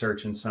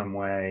research in some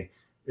way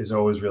is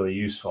always really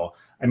useful.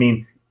 I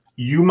mean,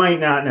 you might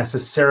not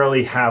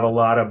necessarily have a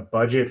lot of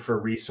budget for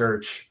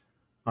research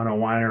on a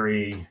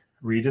winery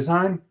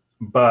redesign,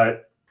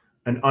 but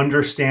an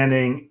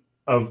understanding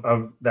of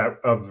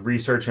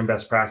research and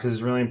best practice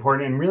is really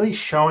important, and really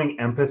showing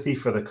empathy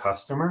for the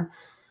customer.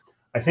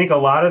 I think a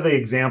lot of the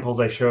examples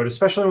I showed,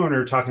 especially when we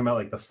were talking about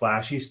like the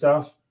flashy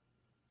stuff,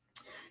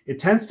 it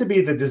tends to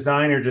be the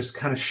designer just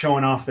kind of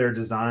showing off their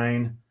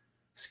design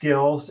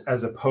skills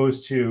as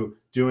opposed to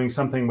doing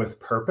something with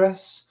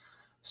purpose.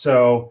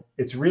 So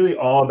it's really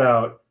all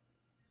about,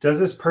 does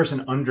this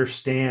person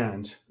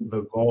understand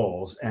the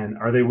goals and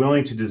are they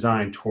willing to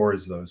design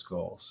towards those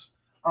goals?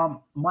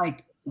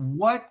 Mike,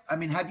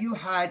 have you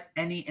had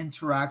any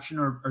interaction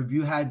or have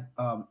you had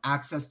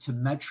access to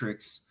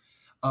metrics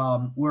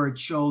where it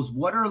shows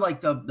what are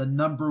like the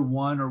number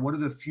one, or what are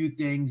the few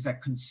things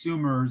that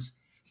consumers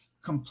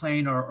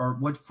complain or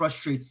what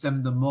frustrates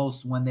them the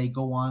most when they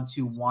go on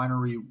to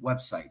winery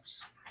websites?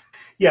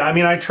 Yeah, I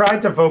mean, I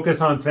tried to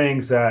focus on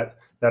things that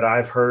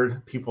I've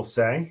heard people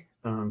say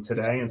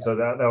today, and so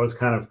that was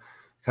kind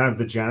of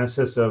the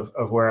genesis of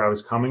where I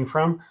was coming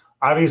from.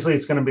 Obviously,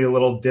 it's going to be a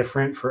little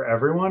different for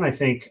everyone. I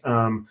think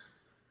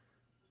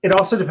it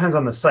also depends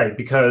on the site,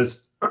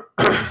 because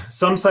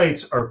some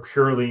sites are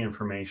purely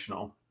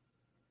informational.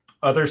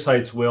 Other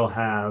sites will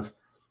have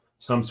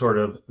some sort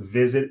of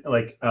visit,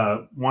 like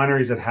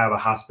wineries that have a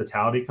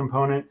hospitality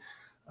component.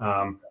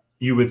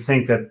 You would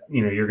think that,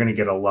 you're going to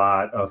get a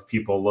lot of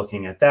people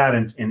looking at that,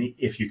 and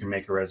if you can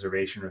make a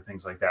reservation or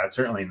things like that.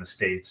 Certainly in the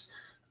States,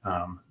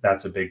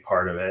 that's a big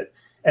part of it.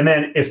 And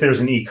then if there's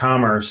an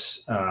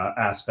e-commerce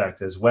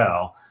aspect as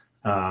well,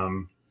 I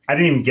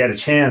didn't even get a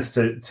chance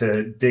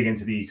to dig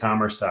into the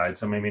e-commerce side.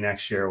 So maybe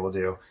next year we'll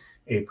do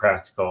 8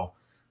 practical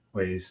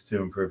ways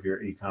to improve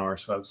your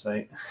e-commerce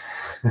website.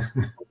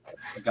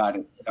 Got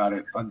it.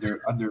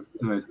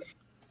 Understood.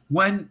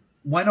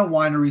 When a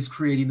winery is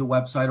creating the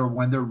website or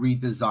when they're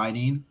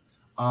redesigning,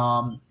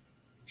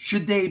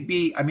 should they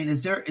be? I mean,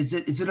 is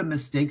it a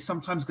mistake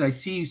sometimes? Because I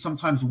see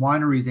sometimes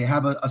wineries, they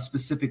have a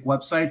specific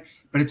website,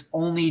 but it's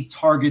only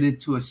targeted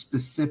to a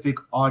specific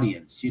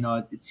audience.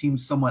 It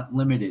seems somewhat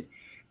limited.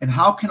 And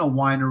how can a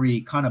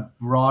winery kind of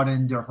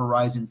broaden their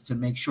horizons to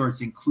make sure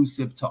it's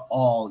inclusive to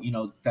all,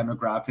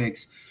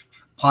 demographics,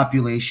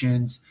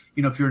 populations?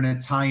 If you're an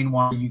Italian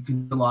winery, you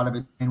can do a lot of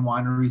it in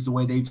wineries, the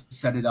way they've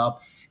set it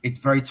up. It's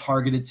very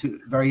targeted to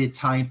very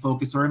Italian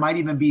focused, or it might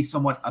even be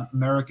somewhat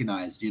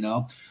Americanized,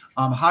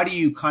 How do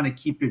you kind of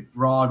keep it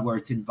broad where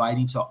it's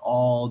inviting to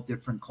all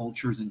different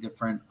cultures and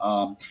different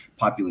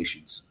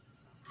populations?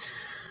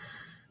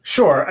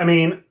 Sure. I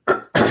mean,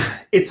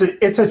 it's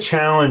a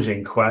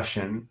challenging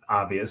question,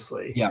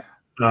 obviously. Yeah.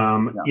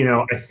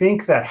 I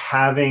think that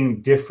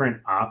having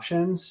different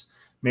options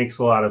makes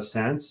a lot of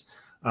sense.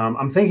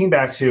 I'm thinking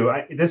back to,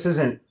 this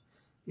isn't,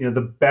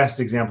 the best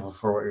example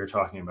for what you're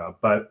talking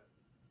about, but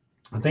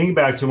I'm thinking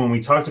back to when we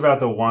talked about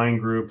the wine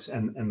groups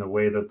and the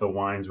way that the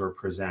wines were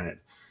presented.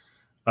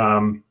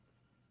 Showing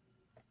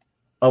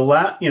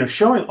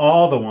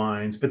all the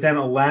wines, but then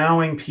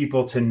allowing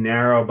people to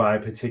narrow by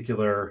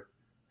particular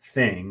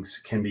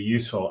things can be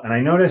useful. And I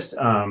noticed,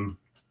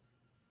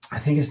 I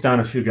think it's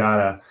Donna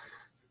Fugata.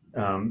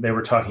 They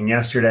were talking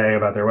yesterday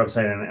about their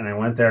website, and I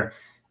went there,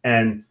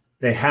 and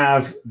they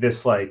have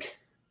this, like,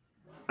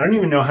 I don't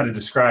even know how to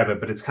describe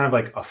it, but it's kind of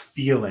like a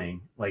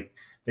feeling. Like,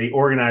 they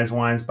organize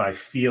wines by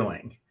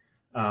feeling,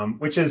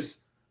 which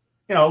is,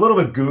 a little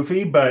bit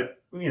goofy, but,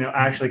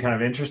 actually kind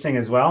of interesting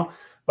as well.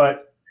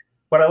 But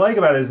what I like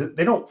about it is that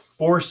they don't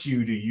force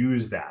you to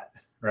use that,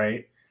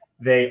 right?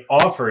 They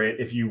offer it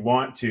if you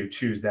want to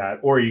choose that,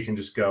 or you can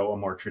just go a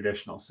more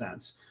traditional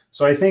sense.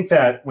 So I think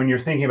that when you're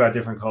thinking about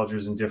different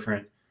cultures and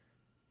different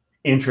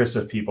interests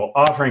of people,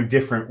 offering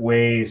different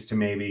ways to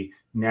maybe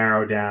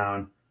narrow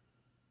down,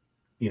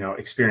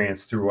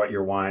 experience through what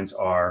your wines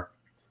are,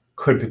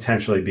 could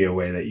potentially be a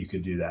way that you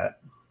could do that.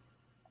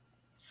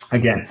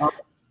 Again,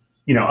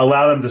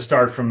 allow them to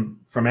start from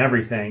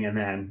everything and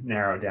then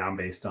narrow down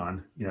based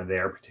on,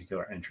 their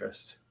particular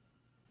interest.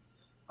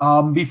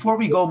 Before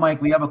we go,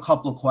 Mike, we have a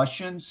couple of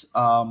questions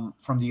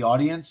from the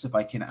audience, if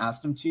I can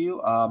ask them to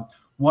you.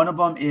 One of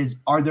them is,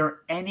 are there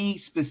any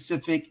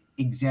specific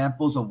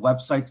examples of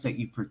websites that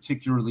you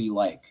particularly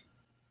like?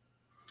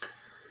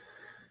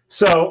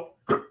 So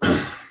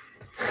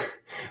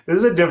this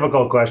is a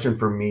difficult question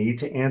for me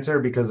to answer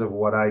because of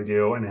what I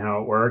do and how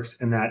it works,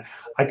 and that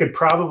I could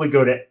probably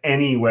go to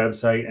any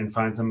website and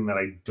find something that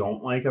I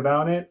don't like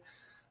about it.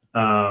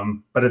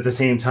 But at the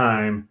same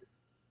time,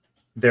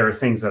 there are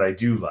things that I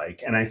do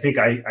like. And I think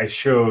I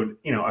showed,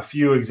 a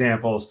few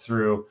examples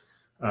through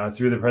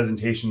the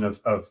presentation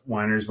of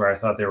wineries where I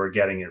thought they were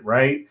getting it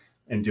right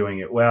and doing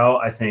it well.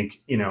 I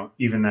think,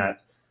 even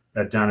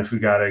that Donna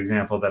Fugata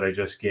example that I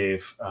just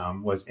gave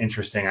was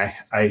interesting.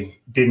 I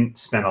didn't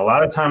spend a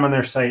lot of time on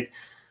their site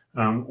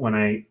when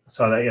I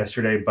saw that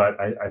yesterday, but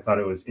I thought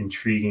it was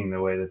intriguing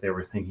the way that they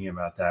were thinking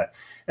about that.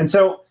 And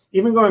so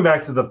even going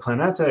back to the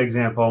Planeta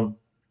example,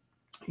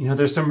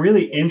 there's some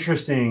really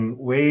interesting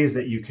ways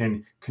that you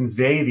can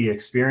convey the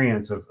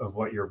experience of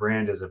what your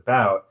brand is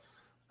about.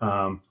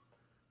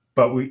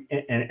 But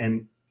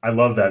and I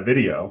love that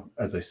video,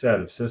 as I said,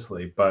 of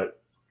Sicily, but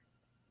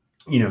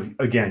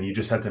again, you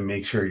just have to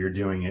make sure you're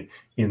doing it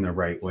in the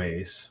right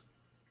ways.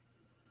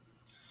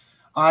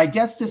 I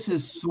guess this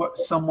is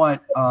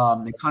somewhat,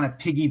 it kind of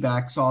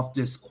piggybacks off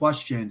this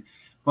question,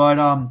 but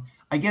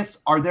I guess,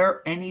 are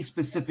there any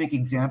specific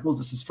examples?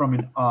 This is from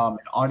an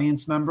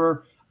audience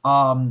member.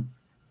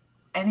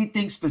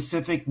 Anything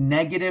specific,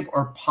 negative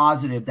or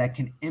positive, that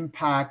can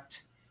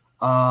impact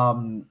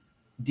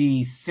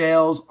the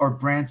sales or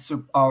brand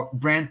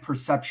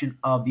perception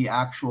of the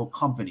actual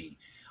company?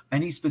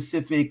 Any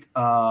specific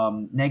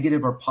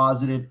negative or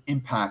positive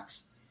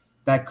impacts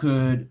that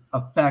could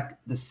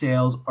affect the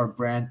sales or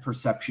brand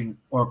perception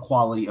or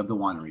quality of the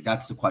winery?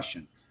 That's the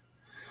question.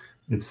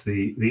 It's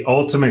the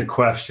ultimate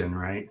question,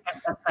 right?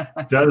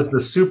 Does the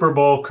Super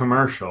Bowl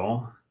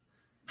commercial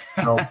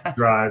help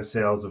drive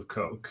sales of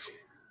Coke.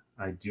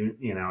 I do,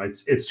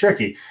 it's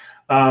tricky.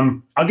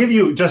 I'll give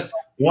you just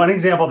one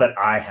example that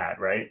I had,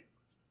 right?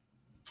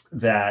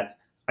 That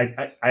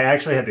I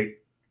actually had to,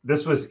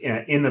 this was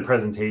in the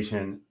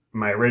presentation,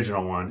 my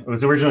original one. It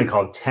was originally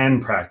called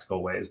 10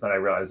 Practical Ways, but I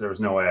realized there was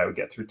no way I would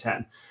get through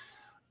 10.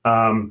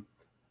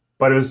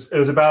 But it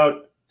was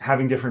about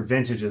having different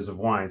vintages of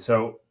wine.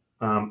 So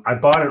I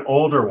bought an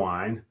older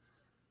wine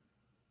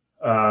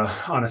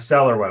on a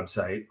seller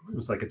website. It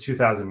was like a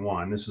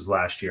 2001. This was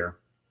last year.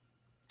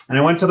 And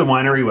I went to the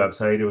winery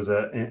website. It was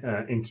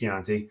in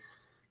Chianti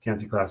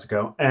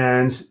Classico,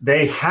 and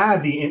they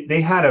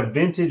had a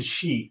vintage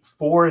sheet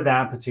for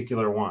that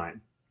particular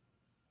wine.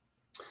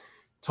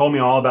 Told me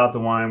all about the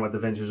wine, what the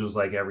vintage was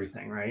like,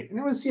 everything, right? And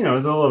it was, it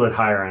was a little bit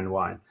higher end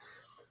wine.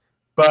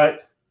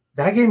 But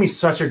that gave me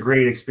such a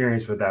great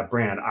experience with that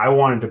brand. I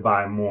wanted to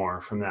buy more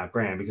from that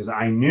brand because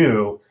I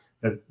knew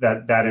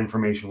that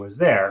information was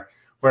there.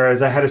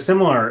 Whereas I had a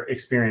similar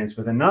experience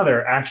with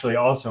another, actually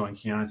also in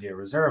Chianti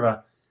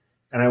Reserva,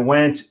 and I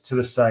went to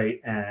the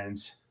site and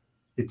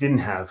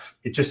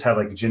it just had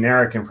like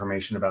generic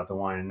information about the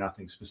wine and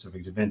nothing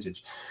specific to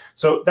vintage.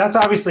 So that's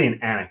obviously an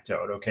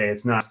anecdote, okay?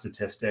 It's not a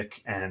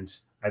statistic, and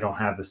I don't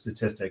have the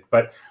statistic,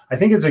 but I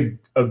think it's a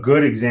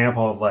good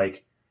example of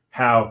like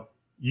how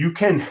you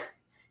can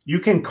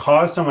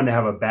cause someone to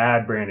have a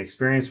bad brand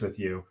experience with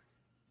you.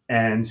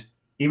 And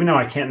even though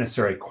I can't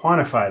necessarily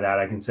quantify that,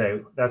 I can say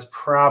that's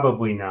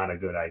probably not a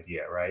good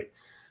idea, right?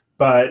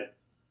 But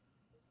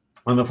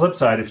on the flip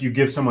side, if you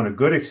give someone a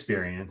good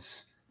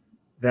experience,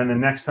 then the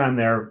next time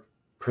they're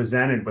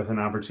presented with an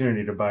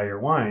opportunity to buy your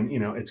wine,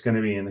 it's going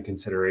to be in the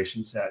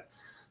consideration set.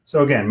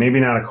 So again, maybe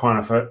not a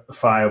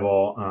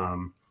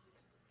quantifiable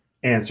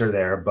answer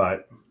there,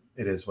 but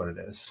it is what it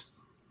is.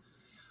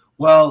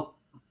 Well,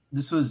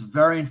 this was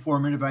very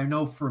informative. I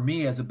know for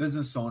me as a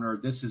business owner,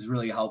 this is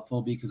really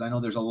helpful because I know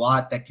there's a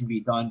lot that can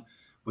be done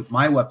with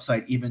my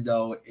website, even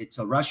though it's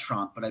a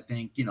restaurant. But I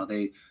think,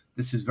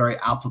 this is very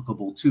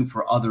applicable too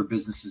for other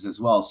businesses as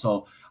well.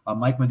 So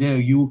Mike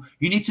Medeo, you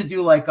need to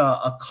do like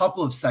a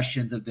couple of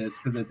sessions of this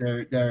because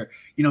they're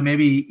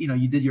maybe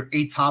you did your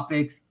 8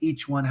 topics.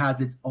 Each one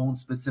has its own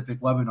specific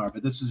webinar,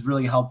 but this is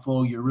really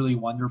helpful. You're really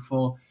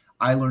wonderful.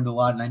 I learned a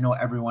lot, and I know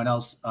everyone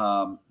else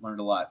learned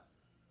a lot.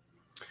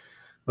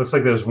 Looks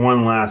like there's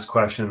one last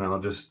question that I'll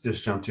just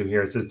jump to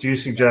here. It says, do you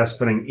suggest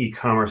putting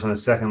e-commerce on a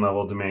second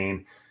level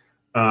domain?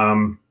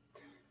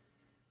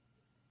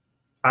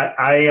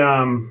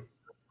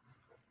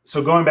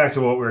 So going back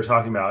to what we were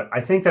talking about,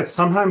 I think that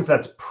sometimes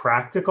that's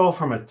practical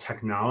from a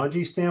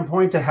technology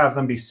standpoint to have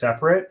them be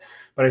separate.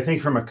 But I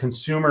think from a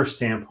consumer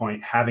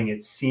standpoint, having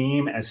it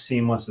seem as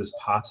seamless as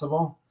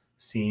possible,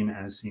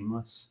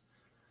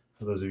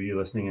 for those of you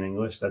listening in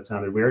English, that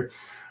sounded weird.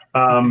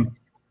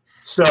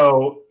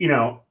 So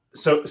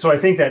I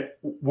think that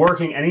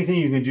working anything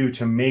you can do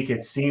to make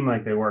it seem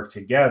like they work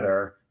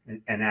together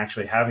and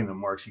actually having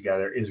them work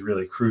together is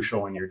really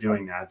crucial when you're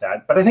doing that.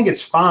 But I think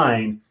it's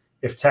fine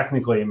if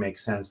technically it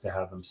makes sense to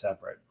have them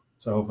separate.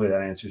 So hopefully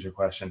that answers your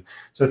question.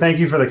 So thank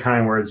you for the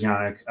kind words,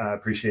 Yannick. I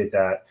appreciate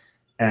that.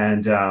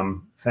 And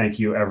thank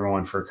you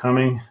everyone for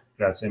coming.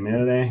 Grazie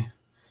mille.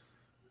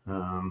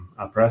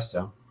 A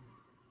presto.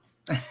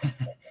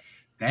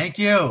 Thank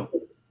you.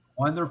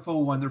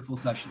 Wonderful, wonderful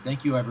session.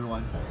 Thank you,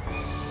 everyone.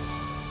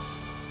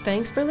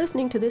 Thanks for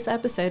listening to this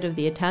episode of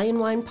the Italian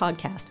Wine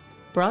Podcast,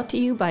 brought to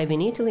you by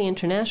Vinitaly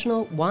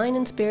International Wine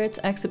and Spirits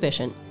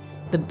Exhibition,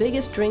 the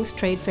biggest drinks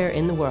trade fair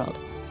in the world.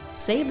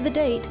 Save the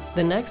date.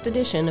 The next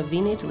edition of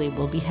Vinitaly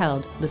will be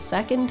held the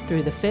 2nd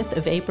through the 5th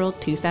of April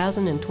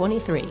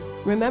 2023.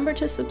 Remember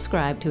to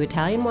subscribe to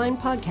Italian Wine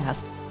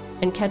Podcast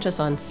and catch us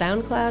on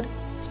SoundCloud,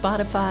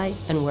 Spotify,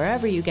 and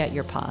wherever you get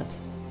your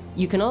pods.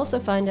 You can also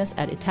find us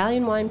at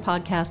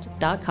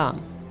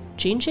ItalianWinePodcast.com.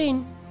 Chin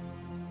chin!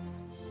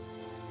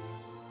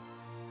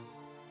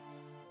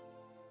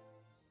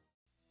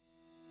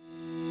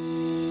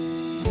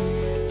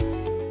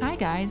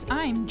 Guys,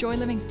 I'm Joy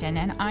Livingston,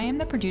 and I am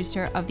the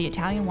producer of the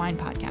Italian Wine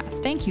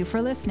Podcast. Thank you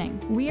for listening.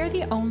 We are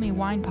the only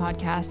wine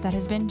podcast that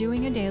has been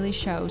doing a daily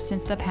show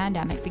since the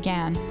pandemic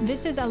began.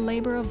 This is a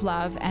labor of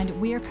love, and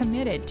we are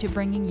committed to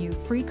bringing you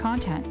free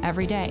content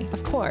every day.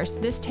 Of course,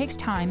 this takes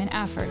time and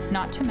effort,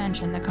 not to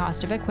mention the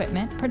cost of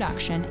equipment,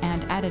 production,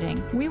 and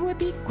editing. We would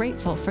be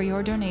grateful for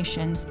your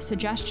donations,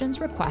 suggestions,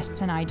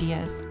 requests, and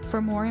ideas.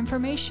 For more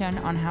information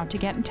on how to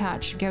get in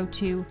touch, go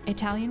to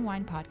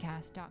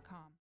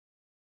ItalianWinePodcast.com.